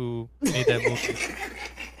who made that movie.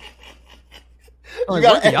 You Like,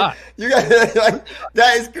 where's the eye? got like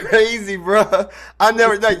that is crazy, bro. I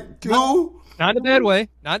never like 2. Not in a bad way.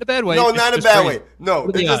 Not in a bad way. No, It's not in a just bad crazy. way. No, What are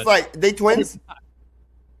it's the just odds? like they twins.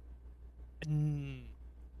 Mm,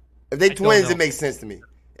 If they I don't twins, know. it makes sense to me.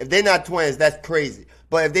 If they're not twins, that's crazy.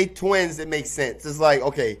 But if they twins, it makes sense. It's like,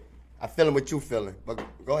 okay, I feeling what you feeling. But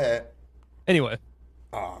go ahead. Anyway,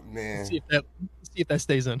 Oh man. let's see if that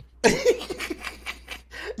stays in.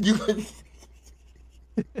 You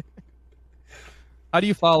How do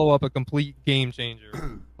you follow up a complete game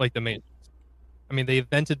changer like The Matrix? I mean, they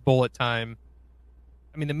invented bullet time.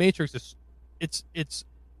 I mean, The Matrix is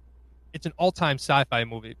it's an all-time sci-fi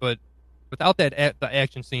movie, but without that the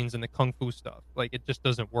action scenes and the kung fu stuff, like it just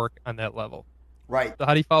doesn't work on that level. right. So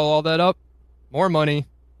how do you follow all that up? More money,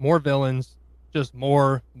 more villains, just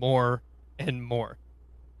more, and more.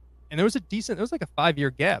 And there was like a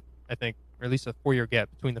 5-year gap, I think, or at least a 4-year gap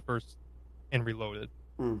between the first and Reloaded.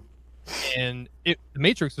 Mm. And The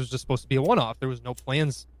Matrix was just supposed to be a one-off. There was no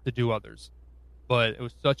plans to do others, but it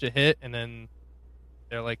was such a hit. And then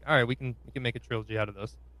they're like, "All right, we can make a trilogy out of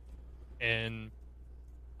this." And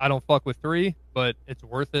I don't fuck with 3, but it's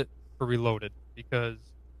worth it for Reloaded because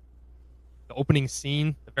the opening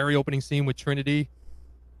scene, the very opening scene with Trinity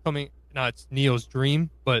coming. Now it's Neo's dream,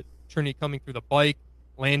 but Trinity coming through the bike,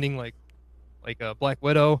 landing like a Black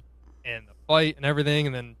Widow, and the fight and everything,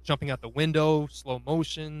 and then jumping out the window, slow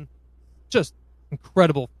motion. Just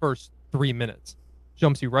incredible first 3 minutes.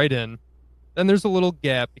 Jumps you right in. Then there's a little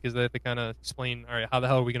gap because they have to kind of explain, all right, how the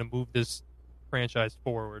hell are we going to move this franchise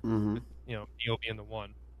forward? Mhm. With, Neo being the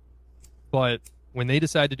one. But when they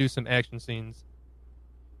decide to do some action scenes,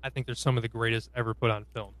 I think they're some of the greatest ever put on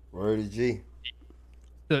film. Word to G.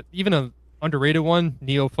 Even an underrated one,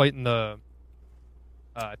 Neo fighting the,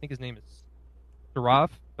 I think his name is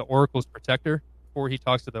Seraph, the Oracle's protector. Before he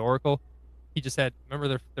talks to the Oracle, he just had.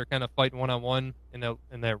 Remember, they're kind of fighting one-on-one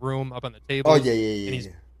in that room up on the table. Oh yeah.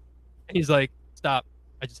 And he's like, "Stop!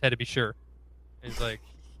 I just had to be sure." And he's like,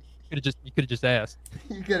 "You could have just asked."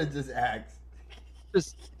 You could have just asked.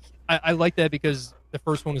 I like that because the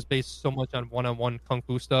first one was based so much on one-on-one kung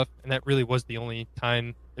fu stuff, and that really was the only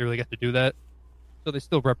time they really got to do that. So they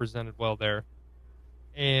still represented well there.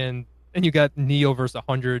 And then you got Neo versus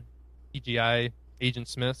 100 CGI Agent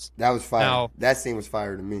Smiths. That was fire. Now- That scene was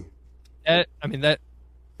fire to me.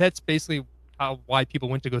 That's basically why people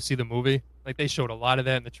went to go see the movie. Like they showed a lot of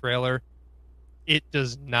that in the trailer. It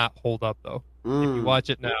does not hold up though. If you watch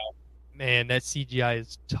it now, man, that CGI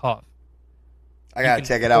is tough. I gotta can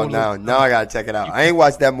check it out totally- now. Now I gotta check it out. I ain't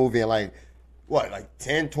watched that movie in like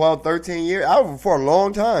 10, 12, 13 years? For a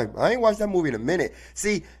long time. I ain't watched that movie in a minute.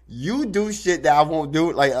 See, you do shit that I won't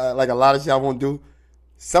do, like a lot of shit I won't do.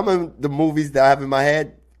 Some of the movies that I have in my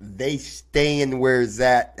head, they stay in where it's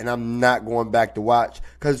at, and I'm not going back to watch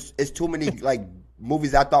because it's too many like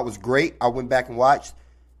movies I thought was great. I went back and watched.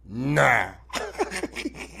 Nah.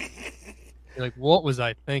 You're like, what was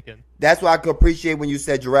I thinking? That's why I could appreciate when you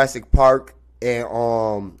said Jurassic Park and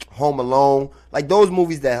Home Alone. Like those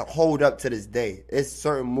movies that hold up to this day. It's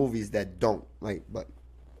certain movies that don't. Like, but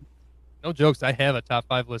No jokes. I have a top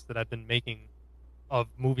 5 list that I've been making of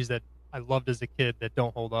movies that I loved as a kid that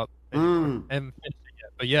don't hold up anymore. I haven't finished it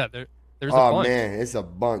yet, but yeah, there's a bunch. Man, it's a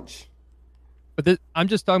bunch. But I'm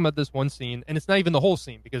just talking about this one scene, and it's not even the whole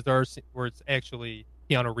scene because there are where it's actually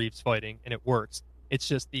Keanu Reeves fighting and it works. It's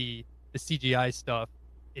just the CGI stuff.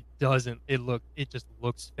 It doesn't. It just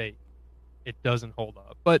looks fake. It doesn't hold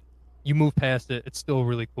up. But you move past it. It's still a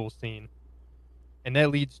really cool scene, and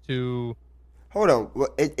that leads to. Hold on.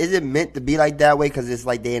 Is it meant to be like that way because it's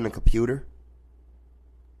like they in a computer?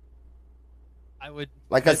 I would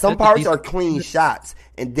like cause some parts are clean shots,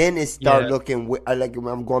 and then it start looking like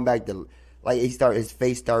I'm going back to like his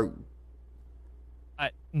face start.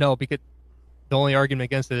 No, because the only argument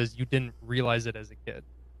against it is you didn't realize it as a kid.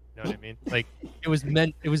 You know what I mean? Like it was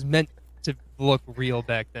meant to look real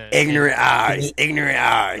back then. Ignorant eyes.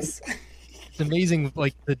 It's amazing,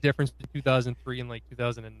 like the difference between 2003 and like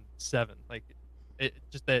 2007. Like it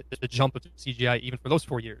just that the jump of CGI even for those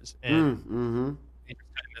 4 years, and they just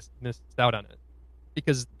kind of missed out on it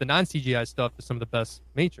because the non CGI stuff is some of the best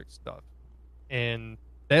Matrix stuff, and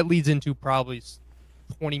that leads into probably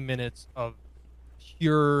 20 minutes of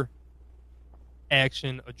pure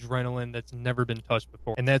action adrenaline that's never been touched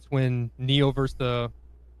before, and that's when Neo versus the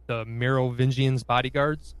Merovingians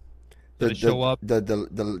bodyguards show up.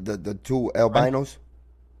 The two albinos.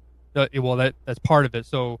 Well, that's part of it.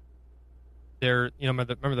 So they're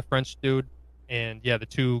remember the French dude, and the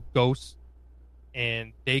two ghosts,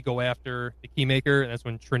 and they go after the Keymaker, and that's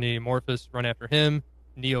when Trinity and Morpheus run after him.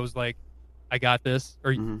 Neo's like, I got this,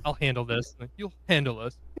 or I'll handle this. Like, you'll handle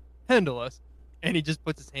us. And he just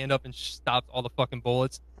puts his hand up and stops all the fucking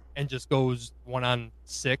bullets and just goes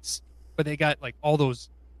 1-on-6. But they got like all those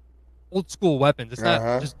old school weapons. It's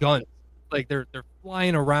not just guns. Like they're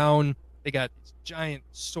flying around. They got these giant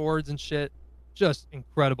swords and shit. Just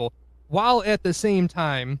incredible. While at the same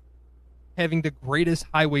time having the greatest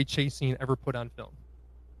highway chase scene ever put on film.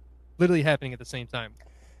 Literally happening at the same time.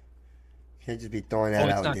 Can't just be throwing that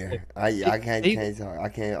out there. I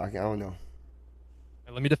don't know.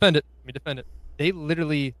 Let me defend it. They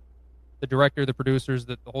literally, the director, the producers,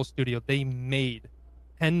 the whole studio, they made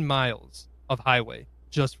 10 miles of highway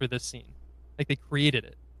just for this scene. Like they created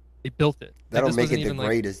it. They built it. That don't make it the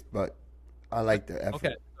greatest, but I like the effort.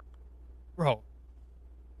 Okay. Bro.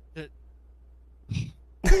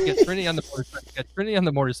 You got Trinity on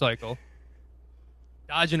the motorcycle.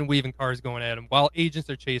 Dodging and weaving cars going at him while agents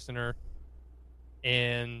are chasing her.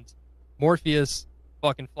 And Morpheus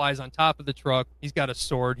fucking flies on top of the truck. He's got a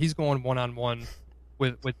sword. He's going 1-on-1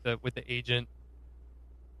 with the agent.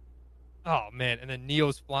 Oh man! And then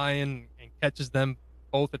Neo's flying and catches them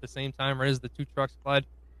both at the same time, right as the two trucks collide.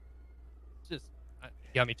 Just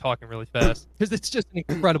got me talking really fast because it's just an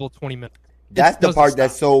incredible 20 minutes. That's the part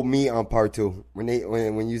that sold me on part 2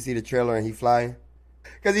 when you see the trailer and he flying,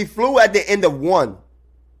 because he flew at the end of 1.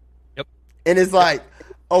 Yep. And it's like,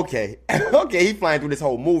 okay, he flying through this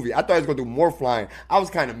whole movie. I thought he was gonna do more flying. I was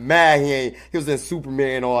kind of mad he was in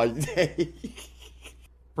Superman all day.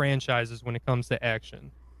 Franchises when it comes to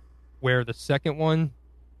action, where the second one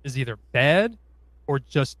is either bad or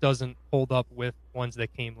just doesn't hold up with ones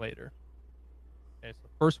that came later. Okay, so the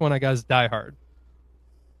first one I got is Die Hard.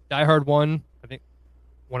 Die Hard 1, I think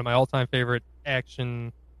one of my all-time favorite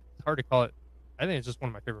action. It's hard to call it. I think it's just one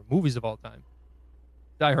of my favorite movies of all time.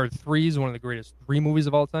 Die Hard 3 is one of the greatest 3 movies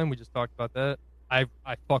of all time. We just talked about that. I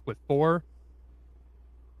fuck with 4.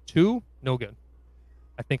 2, no good.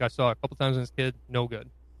 I think I saw it a couple times as a kid, no good.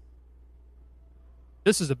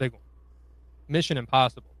 This is a big one. Mission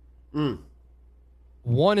Impossible.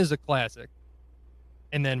 1 is a classic.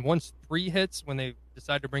 And then once 3 hits, when they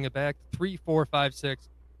decide to bring it back, 3, 4, 5, 6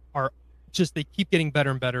 are just, they keep getting better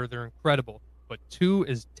and better. They're incredible. But 2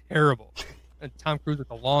 is terrible. And Tom Cruise with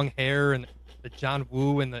the long hair and the John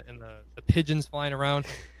Woo and the pigeons flying around.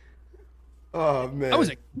 Oh man! I was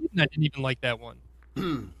a kid and I didn't even like that one.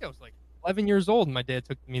 I was like 11 years old and my dad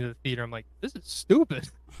took me to the theater. I'm like, this is stupid.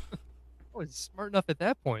 I was smart enough at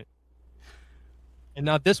that point. And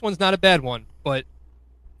now this one's not a bad one, but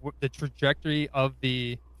the trajectory of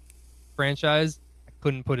the franchise, I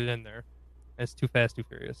couldn't put it in there. It's Too Fast, Too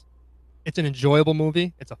Furious. It's an enjoyable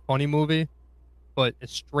movie. It's a funny movie, but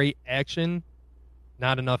it's straight action.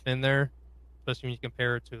 Not enough in there, especially when you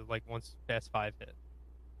compare it to like once Fast 5 hit.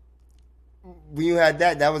 When you had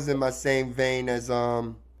that was in my same vein as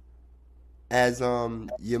your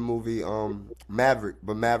movie Maverick,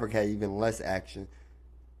 but Maverick had even less action.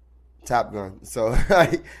 Top Gun. So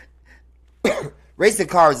Racing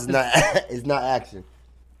cars is not is not action.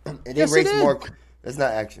 And they Yes, race it is. more. That's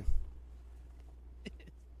not action.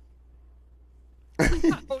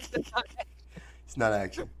 It's not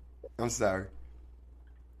action. I'm sorry.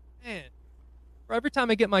 Man, bro, every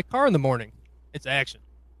time I get in my car in the morning, it's action.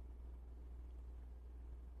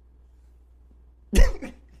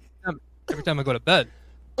 Every time I go to bed.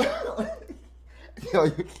 Yo,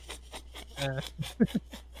 you- Uh,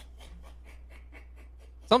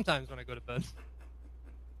 sometimes when I go to bed.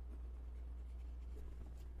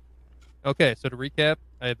 Okay, so to recap,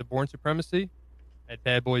 I had The Bourne Supremacy, I had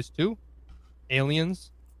Bad Boys 2,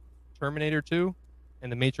 Aliens, Terminator 2,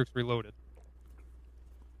 and The Matrix Reloaded.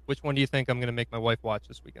 Which one do you think I'm going to make my wife watch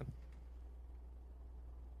this weekend?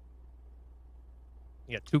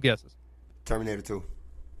 You got 2 guesses. Terminator 2.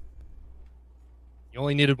 You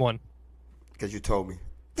only needed one. Because you told me.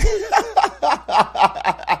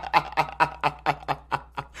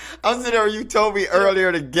 I was sitting there when you told me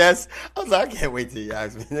earlier to guess. I was like, I can't wait till you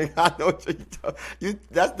ask me. Nigga, I know what you told you.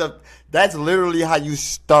 That's literally how you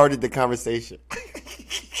started the conversation.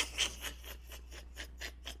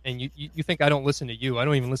 And you think I don't listen to you. I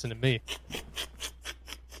don't even listen to me. It's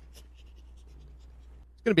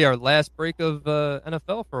going to be our last break of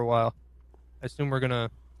NFL for a while. I assume we're going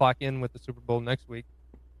to clock in with the Super Bowl next week.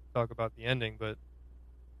 Talk about the ending, but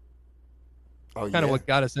Oh, kind of yeah. what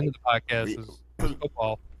got us into the podcast was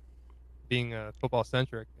football, being football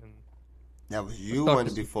centric. And That was you talk wanting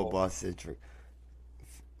to the be Super Bowl. football centric.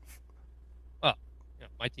 well,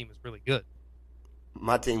 my team was really good.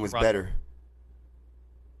 My team was Right. better.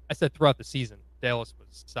 I said throughout the season, Dallas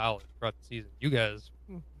was solid throughout the season. You guys,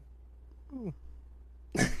 you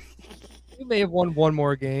may have won one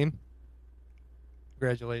more game.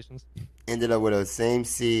 Congratulations. Ended up with a same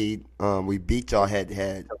seed. We beat y'all head to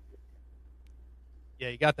head. Yeah,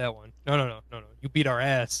 you got that one. No. You beat our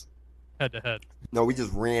ass head to head. No, we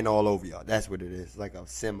just ran all over y'all. That's what it is. Like a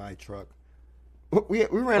semi truck. We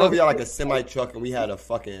ran over y'all like a semi truck, and we had a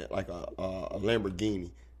fucking like a Lamborghini.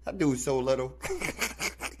 That dude's so little.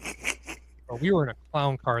 Bro, we were in a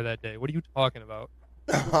clown car that day. What are you talking about?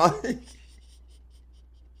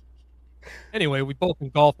 Anyway, we both been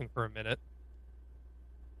golfing for a minute.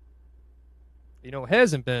 You know, it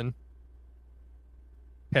hasn't been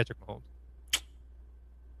Patrick Mahomes.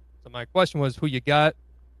 So my question was, who you got?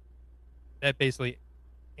 That basically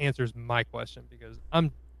answers my question because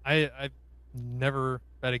I've never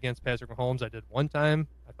bet against Patrick Mahomes. I did one time.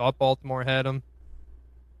 I thought Baltimore had him.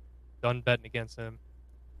 Done betting against him.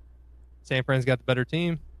 San Fran's got the better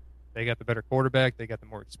team. They got the better quarterback. They got the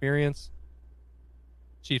more experience.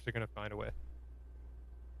 Chiefs are going to find a way.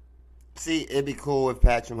 See, it'd be cool if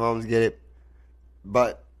Patrick Mahomes get it,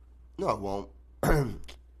 but no, it won't.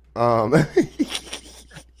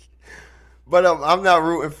 But I'm not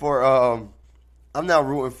rooting for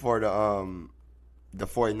the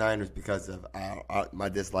 49ers because of my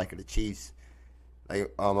dislike of the Chiefs.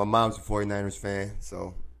 Like my mom's a 49ers fan,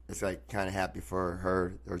 so it's like kind of happy for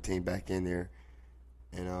her team back in there,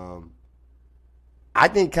 and I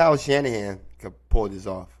think Kyle Shanahan could pull this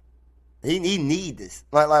off. He need this.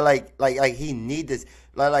 Like he need this.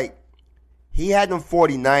 Like he had them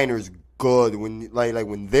 49ers good when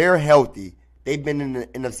when they're healthy. They've been in the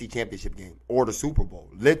NFC Championship game or the Super Bowl,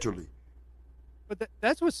 literally. But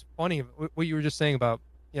that's what's funny. What you were just saying about,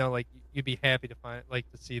 like you'd be happy to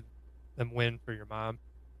see them win for your mom.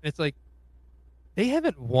 And it's like they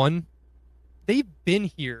haven't won. They've been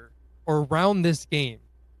here or around this game,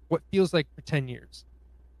 what feels like for 10 years,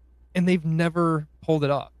 and they've never pulled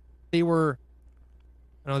it off. They were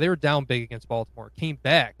down big against Baltimore, came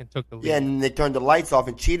back and took the lead. Yeah, and they turned the lights off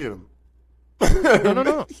and cheated them.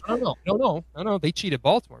 No. They cheated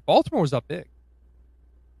Baltimore. Baltimore was up big.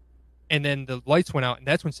 And then the lights went out, and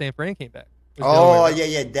that's when San Fran came back. Oh,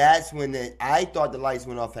 yeah. That's when I thought the lights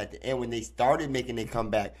went off at the end when they started making it come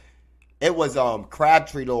back. It was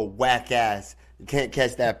Crabtree, little whack ass. You can't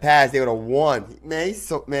catch that pass. They would have won. Man,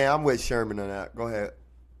 I'm with Sherman on that. Go ahead.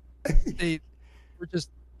 They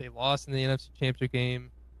lost in the NFC Championship game.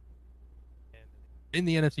 And in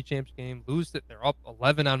the NFC Championship game, lose it. They're up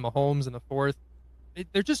 11 on Mahomes in the fourth.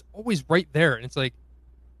 They're just always right there, and it's like,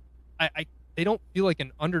 they don't feel like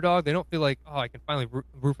an underdog. They don't feel like, I can finally root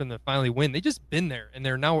for them to finally win. They just been there, and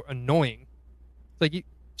they're now annoying. It's like,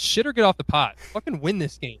 shit or get off the pot. Fucking win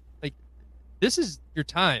this game. Like, this is your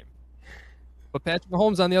time. But Patrick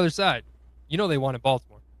Mahomes on the other side, they wanted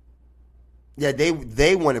Baltimore. Yeah,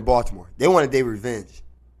 they wanted Baltimore. They wanted their revenge.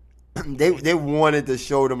 They wanted to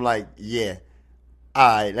show them like, yeah, all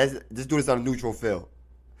right, let's do this on a neutral field.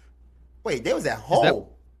 Wait, they was at home.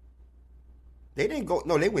 They didn't go.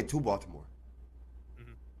 No, they went to Baltimore.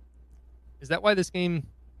 Mm-hmm. Is that why this game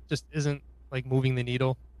just isn't like moving the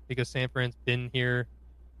needle? Because San Fran's been here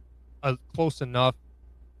close enough,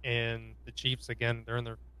 and the Chiefs again, they're in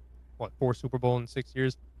their 4th Super Bowl in 6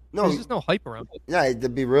 years. No, there's just no hype around it. Yeah, to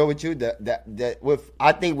be real with you,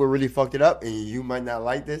 I think we really fucked it up, and you might not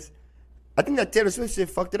like this. I think that Taylor Swift shit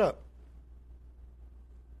fucked it up.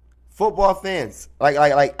 Football fans,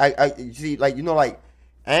 you see,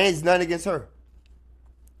 and it's nothing against her.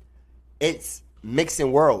 It's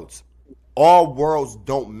mixing worlds. All worlds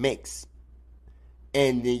don't mix,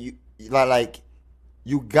 and then you got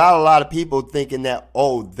a lot of people thinking that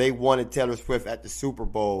they wanted Taylor Swift at the Super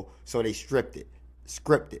Bowl, so they scripted.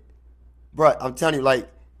 Bruh, I'm telling you,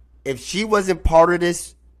 if she wasn't part of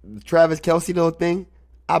this Travis Kelce little thing,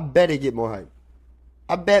 I bet it'd get more hype.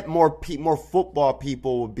 I bet more football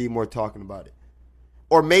people would be more talking about it.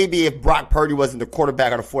 Or maybe if Brock Purdy wasn't the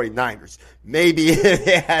quarterback of the 49ers, maybe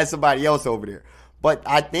they had somebody else over there. But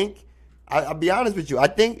I think, I'll be honest with you, I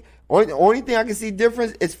think only thing I can see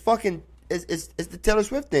difference is it's the Taylor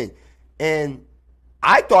Swift thing. And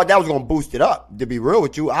I thought that was going to boost it up, to be real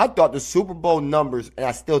with you. I thought the Super Bowl numbers, and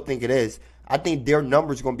I still think it is, I think their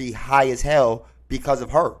numbers are going to be high as hell because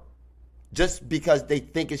of her. Just because they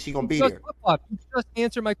think she's going to be there. You just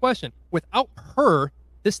answered my question. Without her,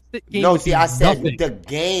 this game No, would see, be I said nothing. the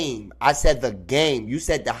game. I said the game. You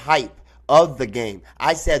said the hype of the game.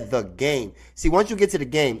 I said the game. See, once you get to the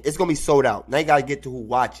game, it's going to be sold out. Now you got to get to who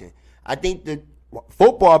watching. I think the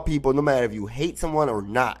football people, no matter if you hate someone or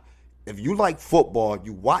not, if you like football,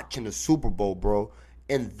 you watching the Super Bowl, bro.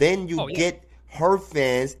 And then you get her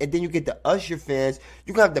fans, and then you get the Usher fans.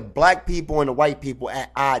 You can have the black people and the white people at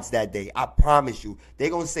odds that day. I promise you. They're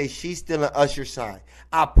going to say she's still an Usher sign.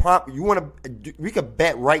 I promise you. We could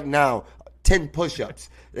bet right now 10 push-ups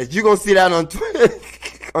that you're going to see that on Twitter.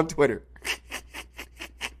 On Twitter.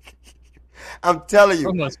 I'm telling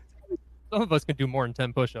you. Some of us can do more than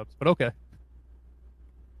 10 push-ups, but okay.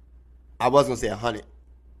 I was going to say 100.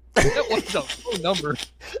 That was a low number.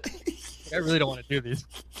 I really don't want to do these.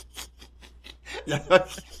 So I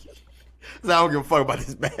don't give a fuck about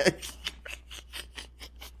this bag.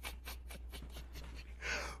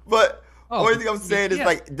 But only thing I'm saying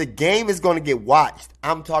is the game is going to get watched.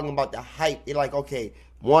 I'm talking about the hype. It's okay,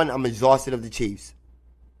 1, I'm exhausted of the Chiefs.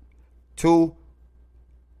 2,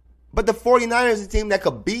 but the 49ers is a team that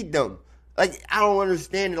could beat them. I don't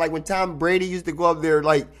understand it. When Tom Brady used to go up there,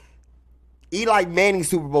 Eli Manning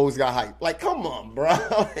Super Bowls got hype. Come on, bro.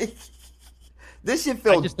 This shit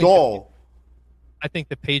feels dull. I think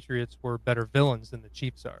the Patriots were better villains than the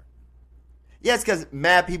Chiefs are. Yeah, it's because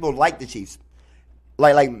mad people like the Chiefs.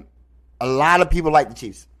 A lot of people like the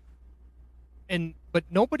Chiefs. But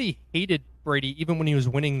nobody hated Brady even when he was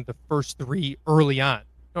winning the first 3 early on.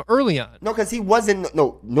 No, early on. No, because he wasn't.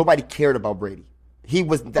 No, nobody cared about Brady. He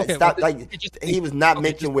was he was not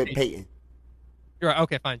mentioned with Peyton. You're right.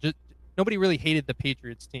 Okay, fine. Just nobody really hated the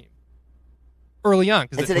Patriots team early on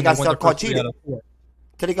until they got caught cheating. Until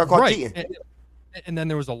they got caught cheating. And then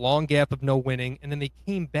there was a long gap of no winning, and then they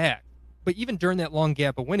came back. But even during that long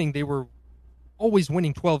gap of winning, they were always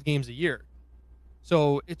winning 12 games a year.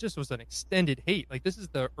 So it just was an extended hate. This is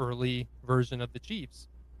the early version of the Chiefs.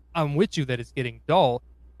 I'm with you that it's getting dull,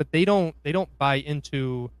 but they don't buy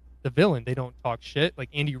into the villain. They don't talk shit.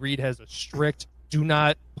 Andy Reid has a strict do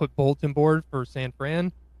not put bulletin board for San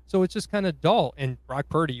Fran. So it's just kind of dull. And Brock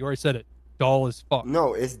Purdy, you already said it, dull as fuck.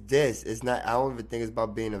 No, it's this. It's not. I don't even think it's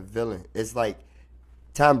about being a villain. It's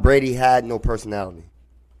Tom Brady had no personality,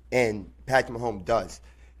 and Patrick Mahomes does.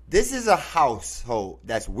 This is a household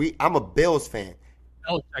that's I'm a Bills fan.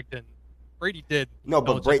 Belichick didn't. Brady did. No,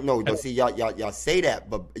 but Brady. No, see, y'all say that,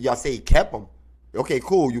 but y'all say he kept him. Okay,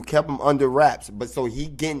 cool. You kept him under wraps, but so he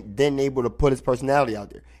then able to put his personality out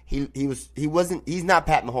there. He's not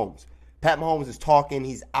Pat Mahomes. Pat Mahomes is talking.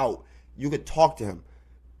 He's out. You could talk to him.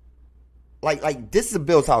 This is a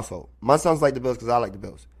Bills household. My son's like the Bills because I like the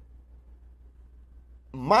Bills.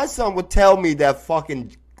 My son would tell me that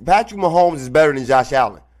fucking Patrick Mahomes is better than Josh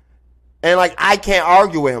Allen. And, I can't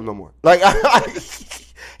argue with him no more.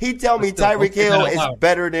 He tell me Tyreek Hill is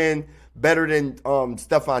better than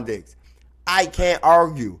Stephon Diggs. I can't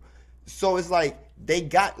argue. So it's they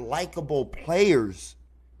got likable players.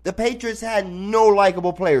 The Patriots had no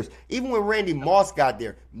likable players. Even when Randy Moss got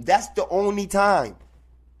there, that's the only time.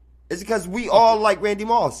 It's because we all like Randy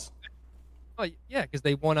Moss. Oh yeah, because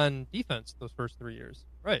they won on defense those first 3 years,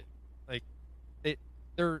 right?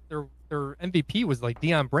 Their MVP was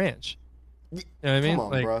Deion Branch. You know what I mean?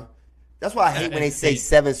 Come on, bro. That's why I hate when they say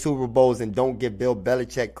 7 Super Bowls and don't give Bill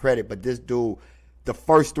Belichick credit. But this dude, the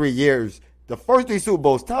first 3 Super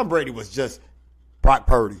Bowls, Tom Brady was just Brock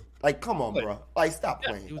Purdy. Come on, bro. Stop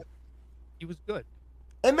playing. he was good.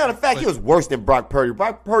 As a matter of fact, he was worse than Brock Purdy.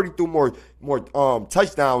 Brock Purdy threw more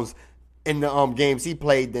touchdowns in the games he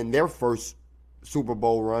played than their first Super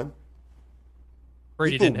Bowl run.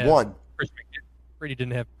 Brady didn't have one. Brady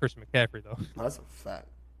didn't have Christian McCaffrey though. Oh, that's a fact.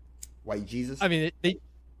 White Jesus. I mean, they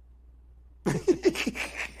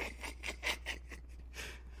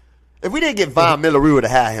if we didn't get Von Miller, we would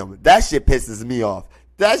have had him. That shit pisses me off.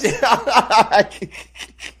 That shit.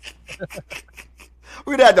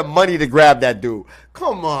 We'd have the money to grab that dude.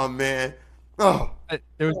 Come on, man. Oh,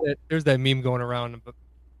 there's that meme going around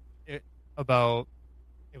about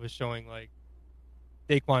it was showing like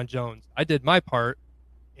Daquan Jones. I did my part,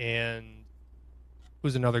 and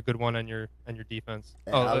who's another good one on your defense?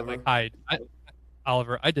 Like Hyde.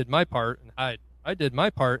 Oliver. I did my part, and Hyde. I did my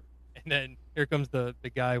part, and then here comes the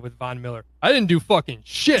guy with Von Miller. I didn't do fucking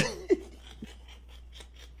shit.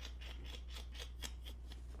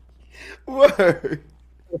 Word.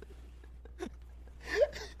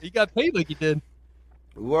 He got paid like he did.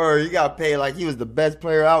 Word. He got paid like he was the best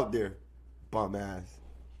player out there. Bum ass.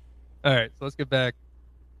 All right, so let's get back.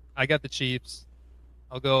 I got the Chiefs.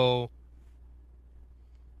 I'll go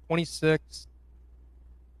 26-23.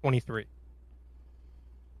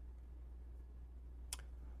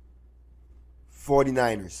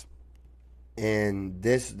 49ers. And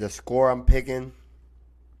the score I'm picking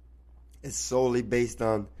is solely based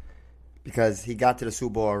on because he got to the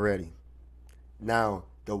Super Bowl already. Now,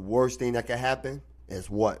 the worst thing that could happen is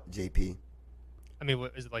what, JP? I mean,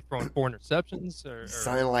 is it like throwing 4 interceptions or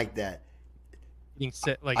something like that? Being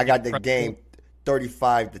set, like I got the game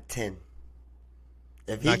 35-10.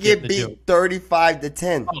 If he get beat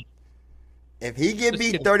 35-10, if he get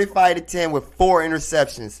beat 35-10 with 4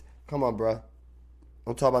 interceptions, come on, bro.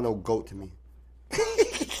 Don't talk about no GOAT to me.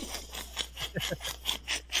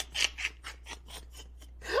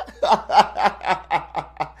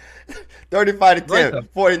 35-10,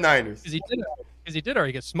 49ers. Because he did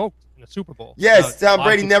already get smoked in the Super Bowl. Yes, Tom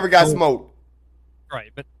Brady never got smoked.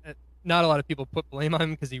 Right, but not a lot of people put blame on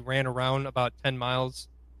him because he ran around about 10 miles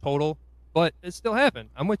total. But it still happened.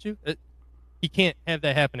 I'm with you. He can't have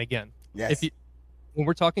that happen again. Yes. When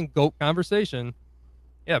we're talking GOAT conversation,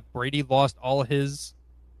 yeah, Brady lost all his.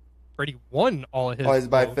 Brady won all of his.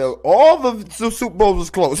 All the Super Bowls was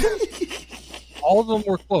close. All of them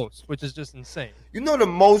were close, which is just insane. You know the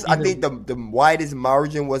most. I think the widest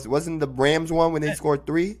margin wasn't the Rams one when they scored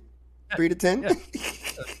 3-10. Yeah.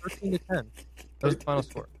 13-10. That was the final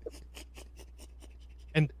score.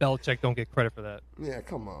 And Belichick don't get credit for that. Yeah,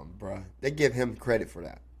 come on, bro. They give him credit for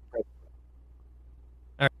that.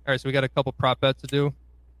 All right, so we got a couple prop bets to do.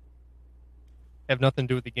 Have nothing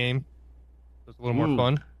to do with the game. So it's a little more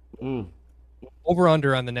fun. Over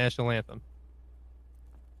under on the national anthem.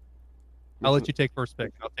 I'll let you take first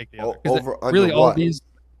pick. I'll take the other. Over under really, what? all of these.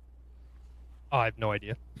 Oh, I have no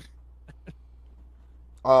idea.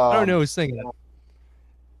 I don't know who's singing it.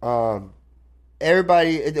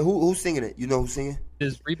 Everybody, who's singing it? You know who's singing?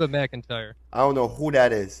 Is Reba McEntire. I don't know who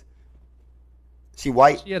that is. She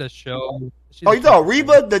white? She had a show. You know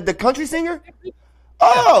Reba, the country singer?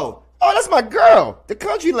 Oh, that's my girl, the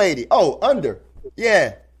country lady. Oh, Under.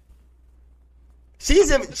 Yeah.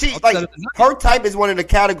 Her type is one of the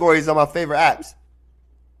categories on my favorite apps.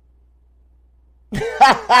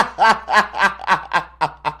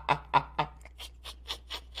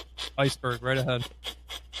 Iceberg, right ahead.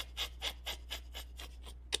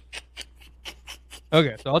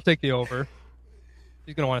 Okay, so I'll take the over.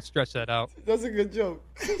 He's going to want to stretch that out. That's a good joke.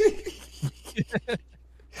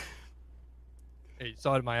 Hey, you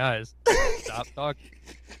saw it in my eyes. Stop talking.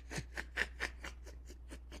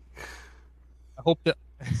 I hope that...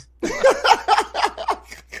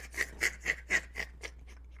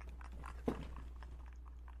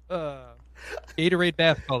 Gatorade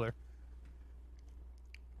bath color.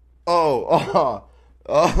 Oh.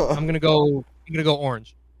 I'm gonna go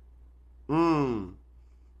orange.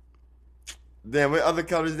 Damn, what other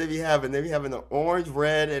colors they be having? They be having the orange,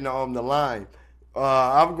 red, and the lime.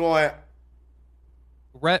 I'm going.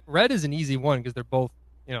 Red is an easy one because they're both,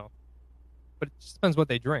 but it just depends what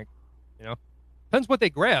they drink. Depends what they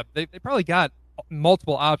grab. They probably got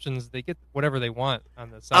multiple options. They get whatever they want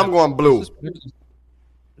on the side. I'm going blue.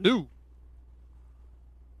 Blue.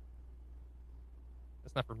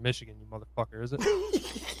 That's not for Michigan, you motherfucker, is it?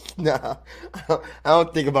 Nah, I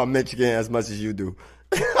don't think about Michigan as much as you do.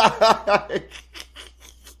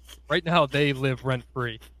 Right now, they live rent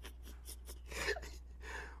free.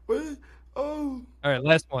 What? Oh. All right,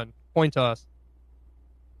 last one. Coin toss.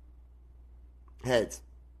 Heads.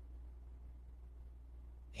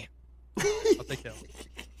 Damn. I'll take that one.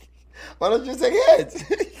 Why don't you take heads?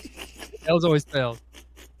 Tails always fails.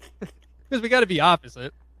 Because we got to be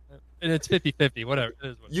opposite. And it's 50-50, whatever. It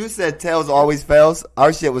is what You said Tails always fails.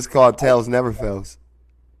 Our shit was called Tails Never Fails.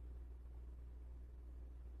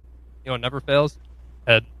 You know what never fails?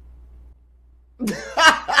 Head.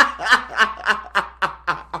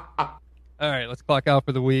 All right, let's clock out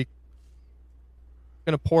for the week.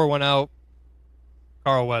 Gonna pour one out.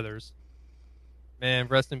 Carl Weathers. Man,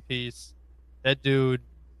 rest in peace. That dude,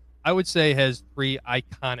 I would say, has 3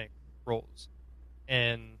 iconic roles.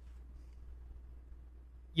 And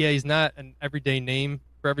yeah, he's not an everyday name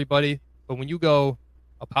for everybody, but when you go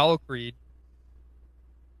Apollo Creed,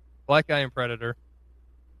 Black Guy and Predator,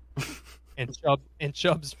 and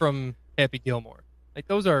Chubbs from Happy Gilmore, like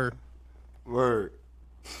those are Word.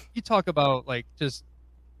 you talk about like just,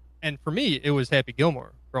 and for me it was Happy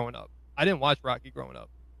Gilmore growing up. I didn't watch Rocky growing up.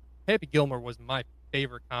 Happy Gilmore was my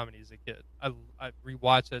favorite comedy as a kid. I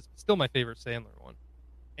rewatched it. It's still my favorite Sandler one.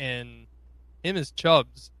 And him as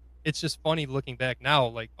Chubbs, it's just funny looking back now.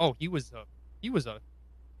 Like, oh, he was a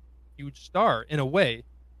huge star in a way,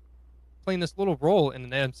 playing this little role in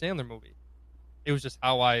an Adam Sandler movie. It was just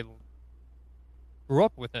how I grew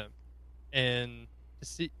up with him, and to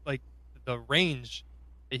see like the range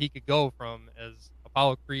that he could go from as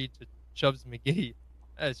Apollo Creed to Chubbs McGee,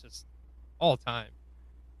 that's just all time.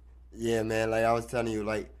 Yeah, man. Like I was telling you,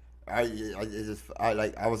 like I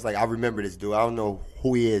was like, I remember this dude. I don't know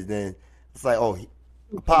who he is. Then it's like, oh,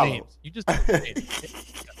 Apollo. Names. You just names.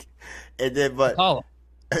 And then, but Apollo.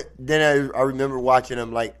 then I remember watching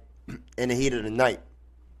him like in the heat of the night.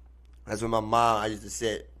 That's when my mom. I used to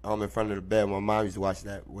sit in front of the bed. My mom used to watch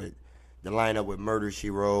that with the lineup with Murder She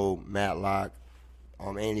Wrote, Matlock,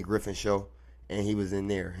 Andy Griffin show, and he was in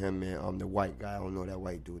there. Him and the white guy. I don't know that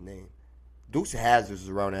white dude's name. Dukes of Hazzard was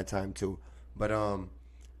around that time too, but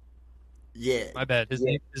yeah. My bad. His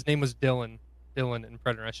name was Dylan. Dylan in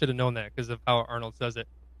Predator. I should have known that because of how Arnold says it.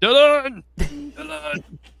 Dylan, Dylan,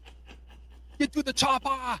 get to the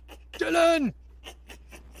chopper, Dylan.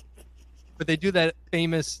 But they do that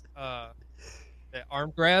famous that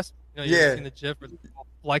arm grasp. You know, you've seen the GIF where they're all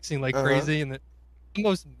flexing like crazy, and the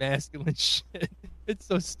most masculine shit. It's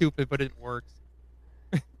so stupid, but it works.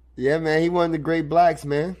 Yeah, man, he one of the great blacks,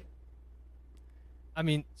 man. I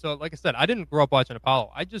mean, so like I said, I didn't grow up watching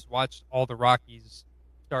Apollo. I just watched all the Rockies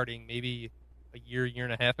starting maybe a year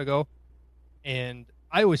and a half ago. And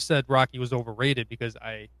I always said Rocky was overrated because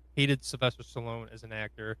I hated Sylvester Stallone as an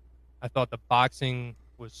actor. I thought the boxing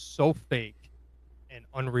was so fake and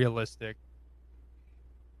unrealistic.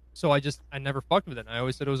 So I never fucked with it. And I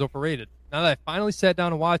always said it was overrated. Now that I finally sat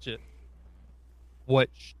down and watched it, what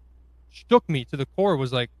shook me to the core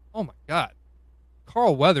was like, oh my God,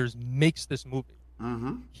 Carl Weathers makes this movie.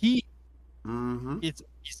 Mm-hmm. He's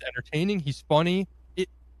entertaining. He's funny.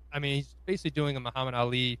 He's basically doing a Muhammad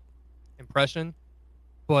Ali impression,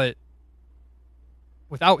 but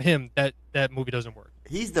without him, that movie doesn't work.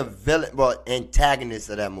 He's the villain,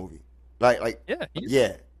 antagonist of that movie.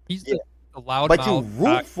 He's the loud. But you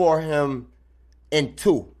root for him in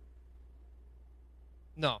 2.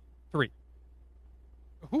 No, 3.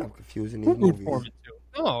 I'm confusing these movies. For him in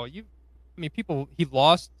 2? No, he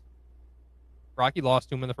lost. Rocky lost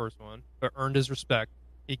to him in the first one, but earned his respect.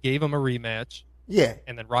 He gave him a rematch. Yeah.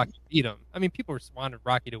 And then Rocky beat him. I mean, people wanted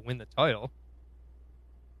Rocky to win the title.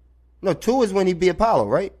 No, 2 is when he beat Apollo,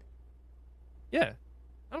 right? Yeah.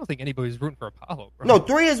 I don't think anybody's rooting for Apollo, bro. No,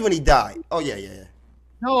 3 is when he died. Oh, yeah.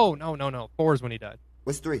 No. 4 is when he died.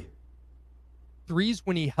 What's 3? 3 is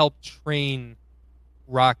when he helped train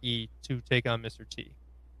Rocky to take on Mr. T.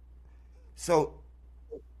 So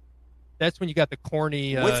that's when you got the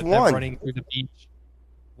corny which them one? Running through the beach.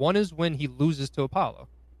 1 is when he loses to Apollo.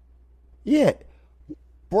 Yeah.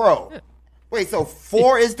 Bro. Yeah. Wait, so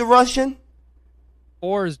 4 is the Russian?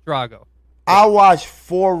 4 is Drago. I watched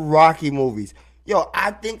 4 Rocky movies. Yo,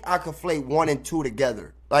 I think I could conflate 1 and 2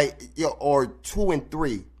 together. Or 2 and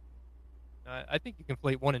 3. I think you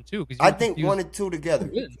conflate 1 and 2. I think 1 and 2 together.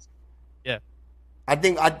 Yeah.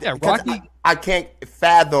 Rocky. I can't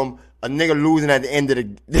fathom a nigga losing at the end of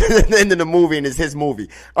the end of the movie, and it's his movie.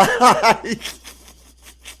 But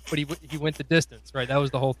he went the distance, right? That was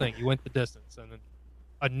the whole thing. He went the distance, and then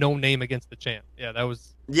a no name against the champ. Yeah, that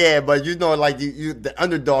was. Yeah, but like the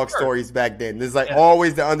underdog stories back then. There's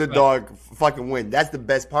always the underdog fucking win. That's the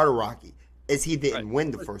best part of Rocky is he didn't win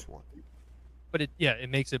the first one. But it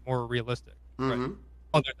makes it more realistic, right?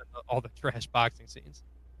 Other than all the trash boxing scenes.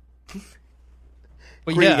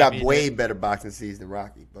 But Creed got way better boxing scenes than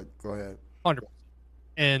Rocky. But go ahead. 100%.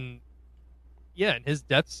 And and his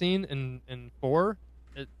death scene in 4,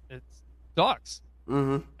 it sucks.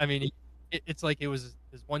 Mm-hmm. I mean, it's like it was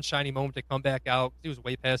his one shiny moment to come back out. He was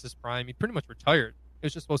way past his prime. He pretty much retired It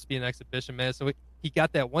was just supposed to be an exhibition match. So he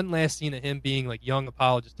got that one last scene of him being like young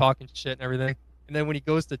Apollo, just talking shit and everything. And then when he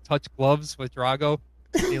goes to touch gloves with Drago,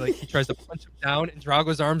 he tries to punch him down, and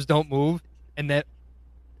Drago's arms don't move. And that,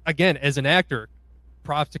 again, as an actor,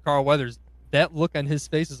 props to Carl Weathers. That look on his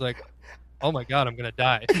face is like, oh my god, I'm gonna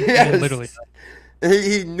die. Yes. Literally.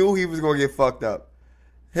 He knew he was gonna get fucked up.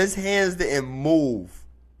 His hands didn't move.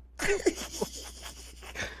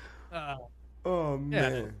 Oh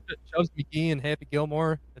man. Yeah, Chubbs McGee and Happy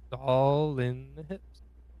Gilmore. It's all in the hips.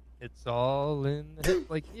 It's all in the hips.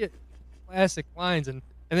 Like, yeah, classic lines, and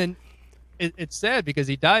then it's sad because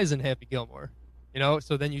he dies in Happy Gilmore.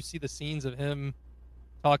 So then you see the scenes of him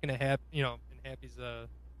talking to Happy, in Happy's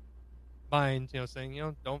mind,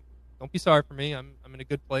 saying, don't be sorry for me. I'm in a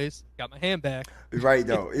good place. Got my hand back. Right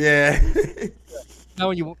though, yeah.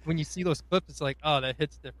 Now when you see those clips, it's like, oh, that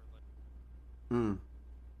hits differently. Mm.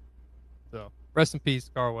 So rest in peace,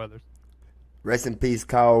 Carl Weathers. Rest in peace,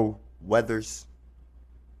 Carl Weathers.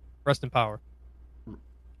 Rest in power.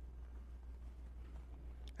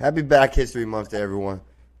 Happy Black History Month to everyone.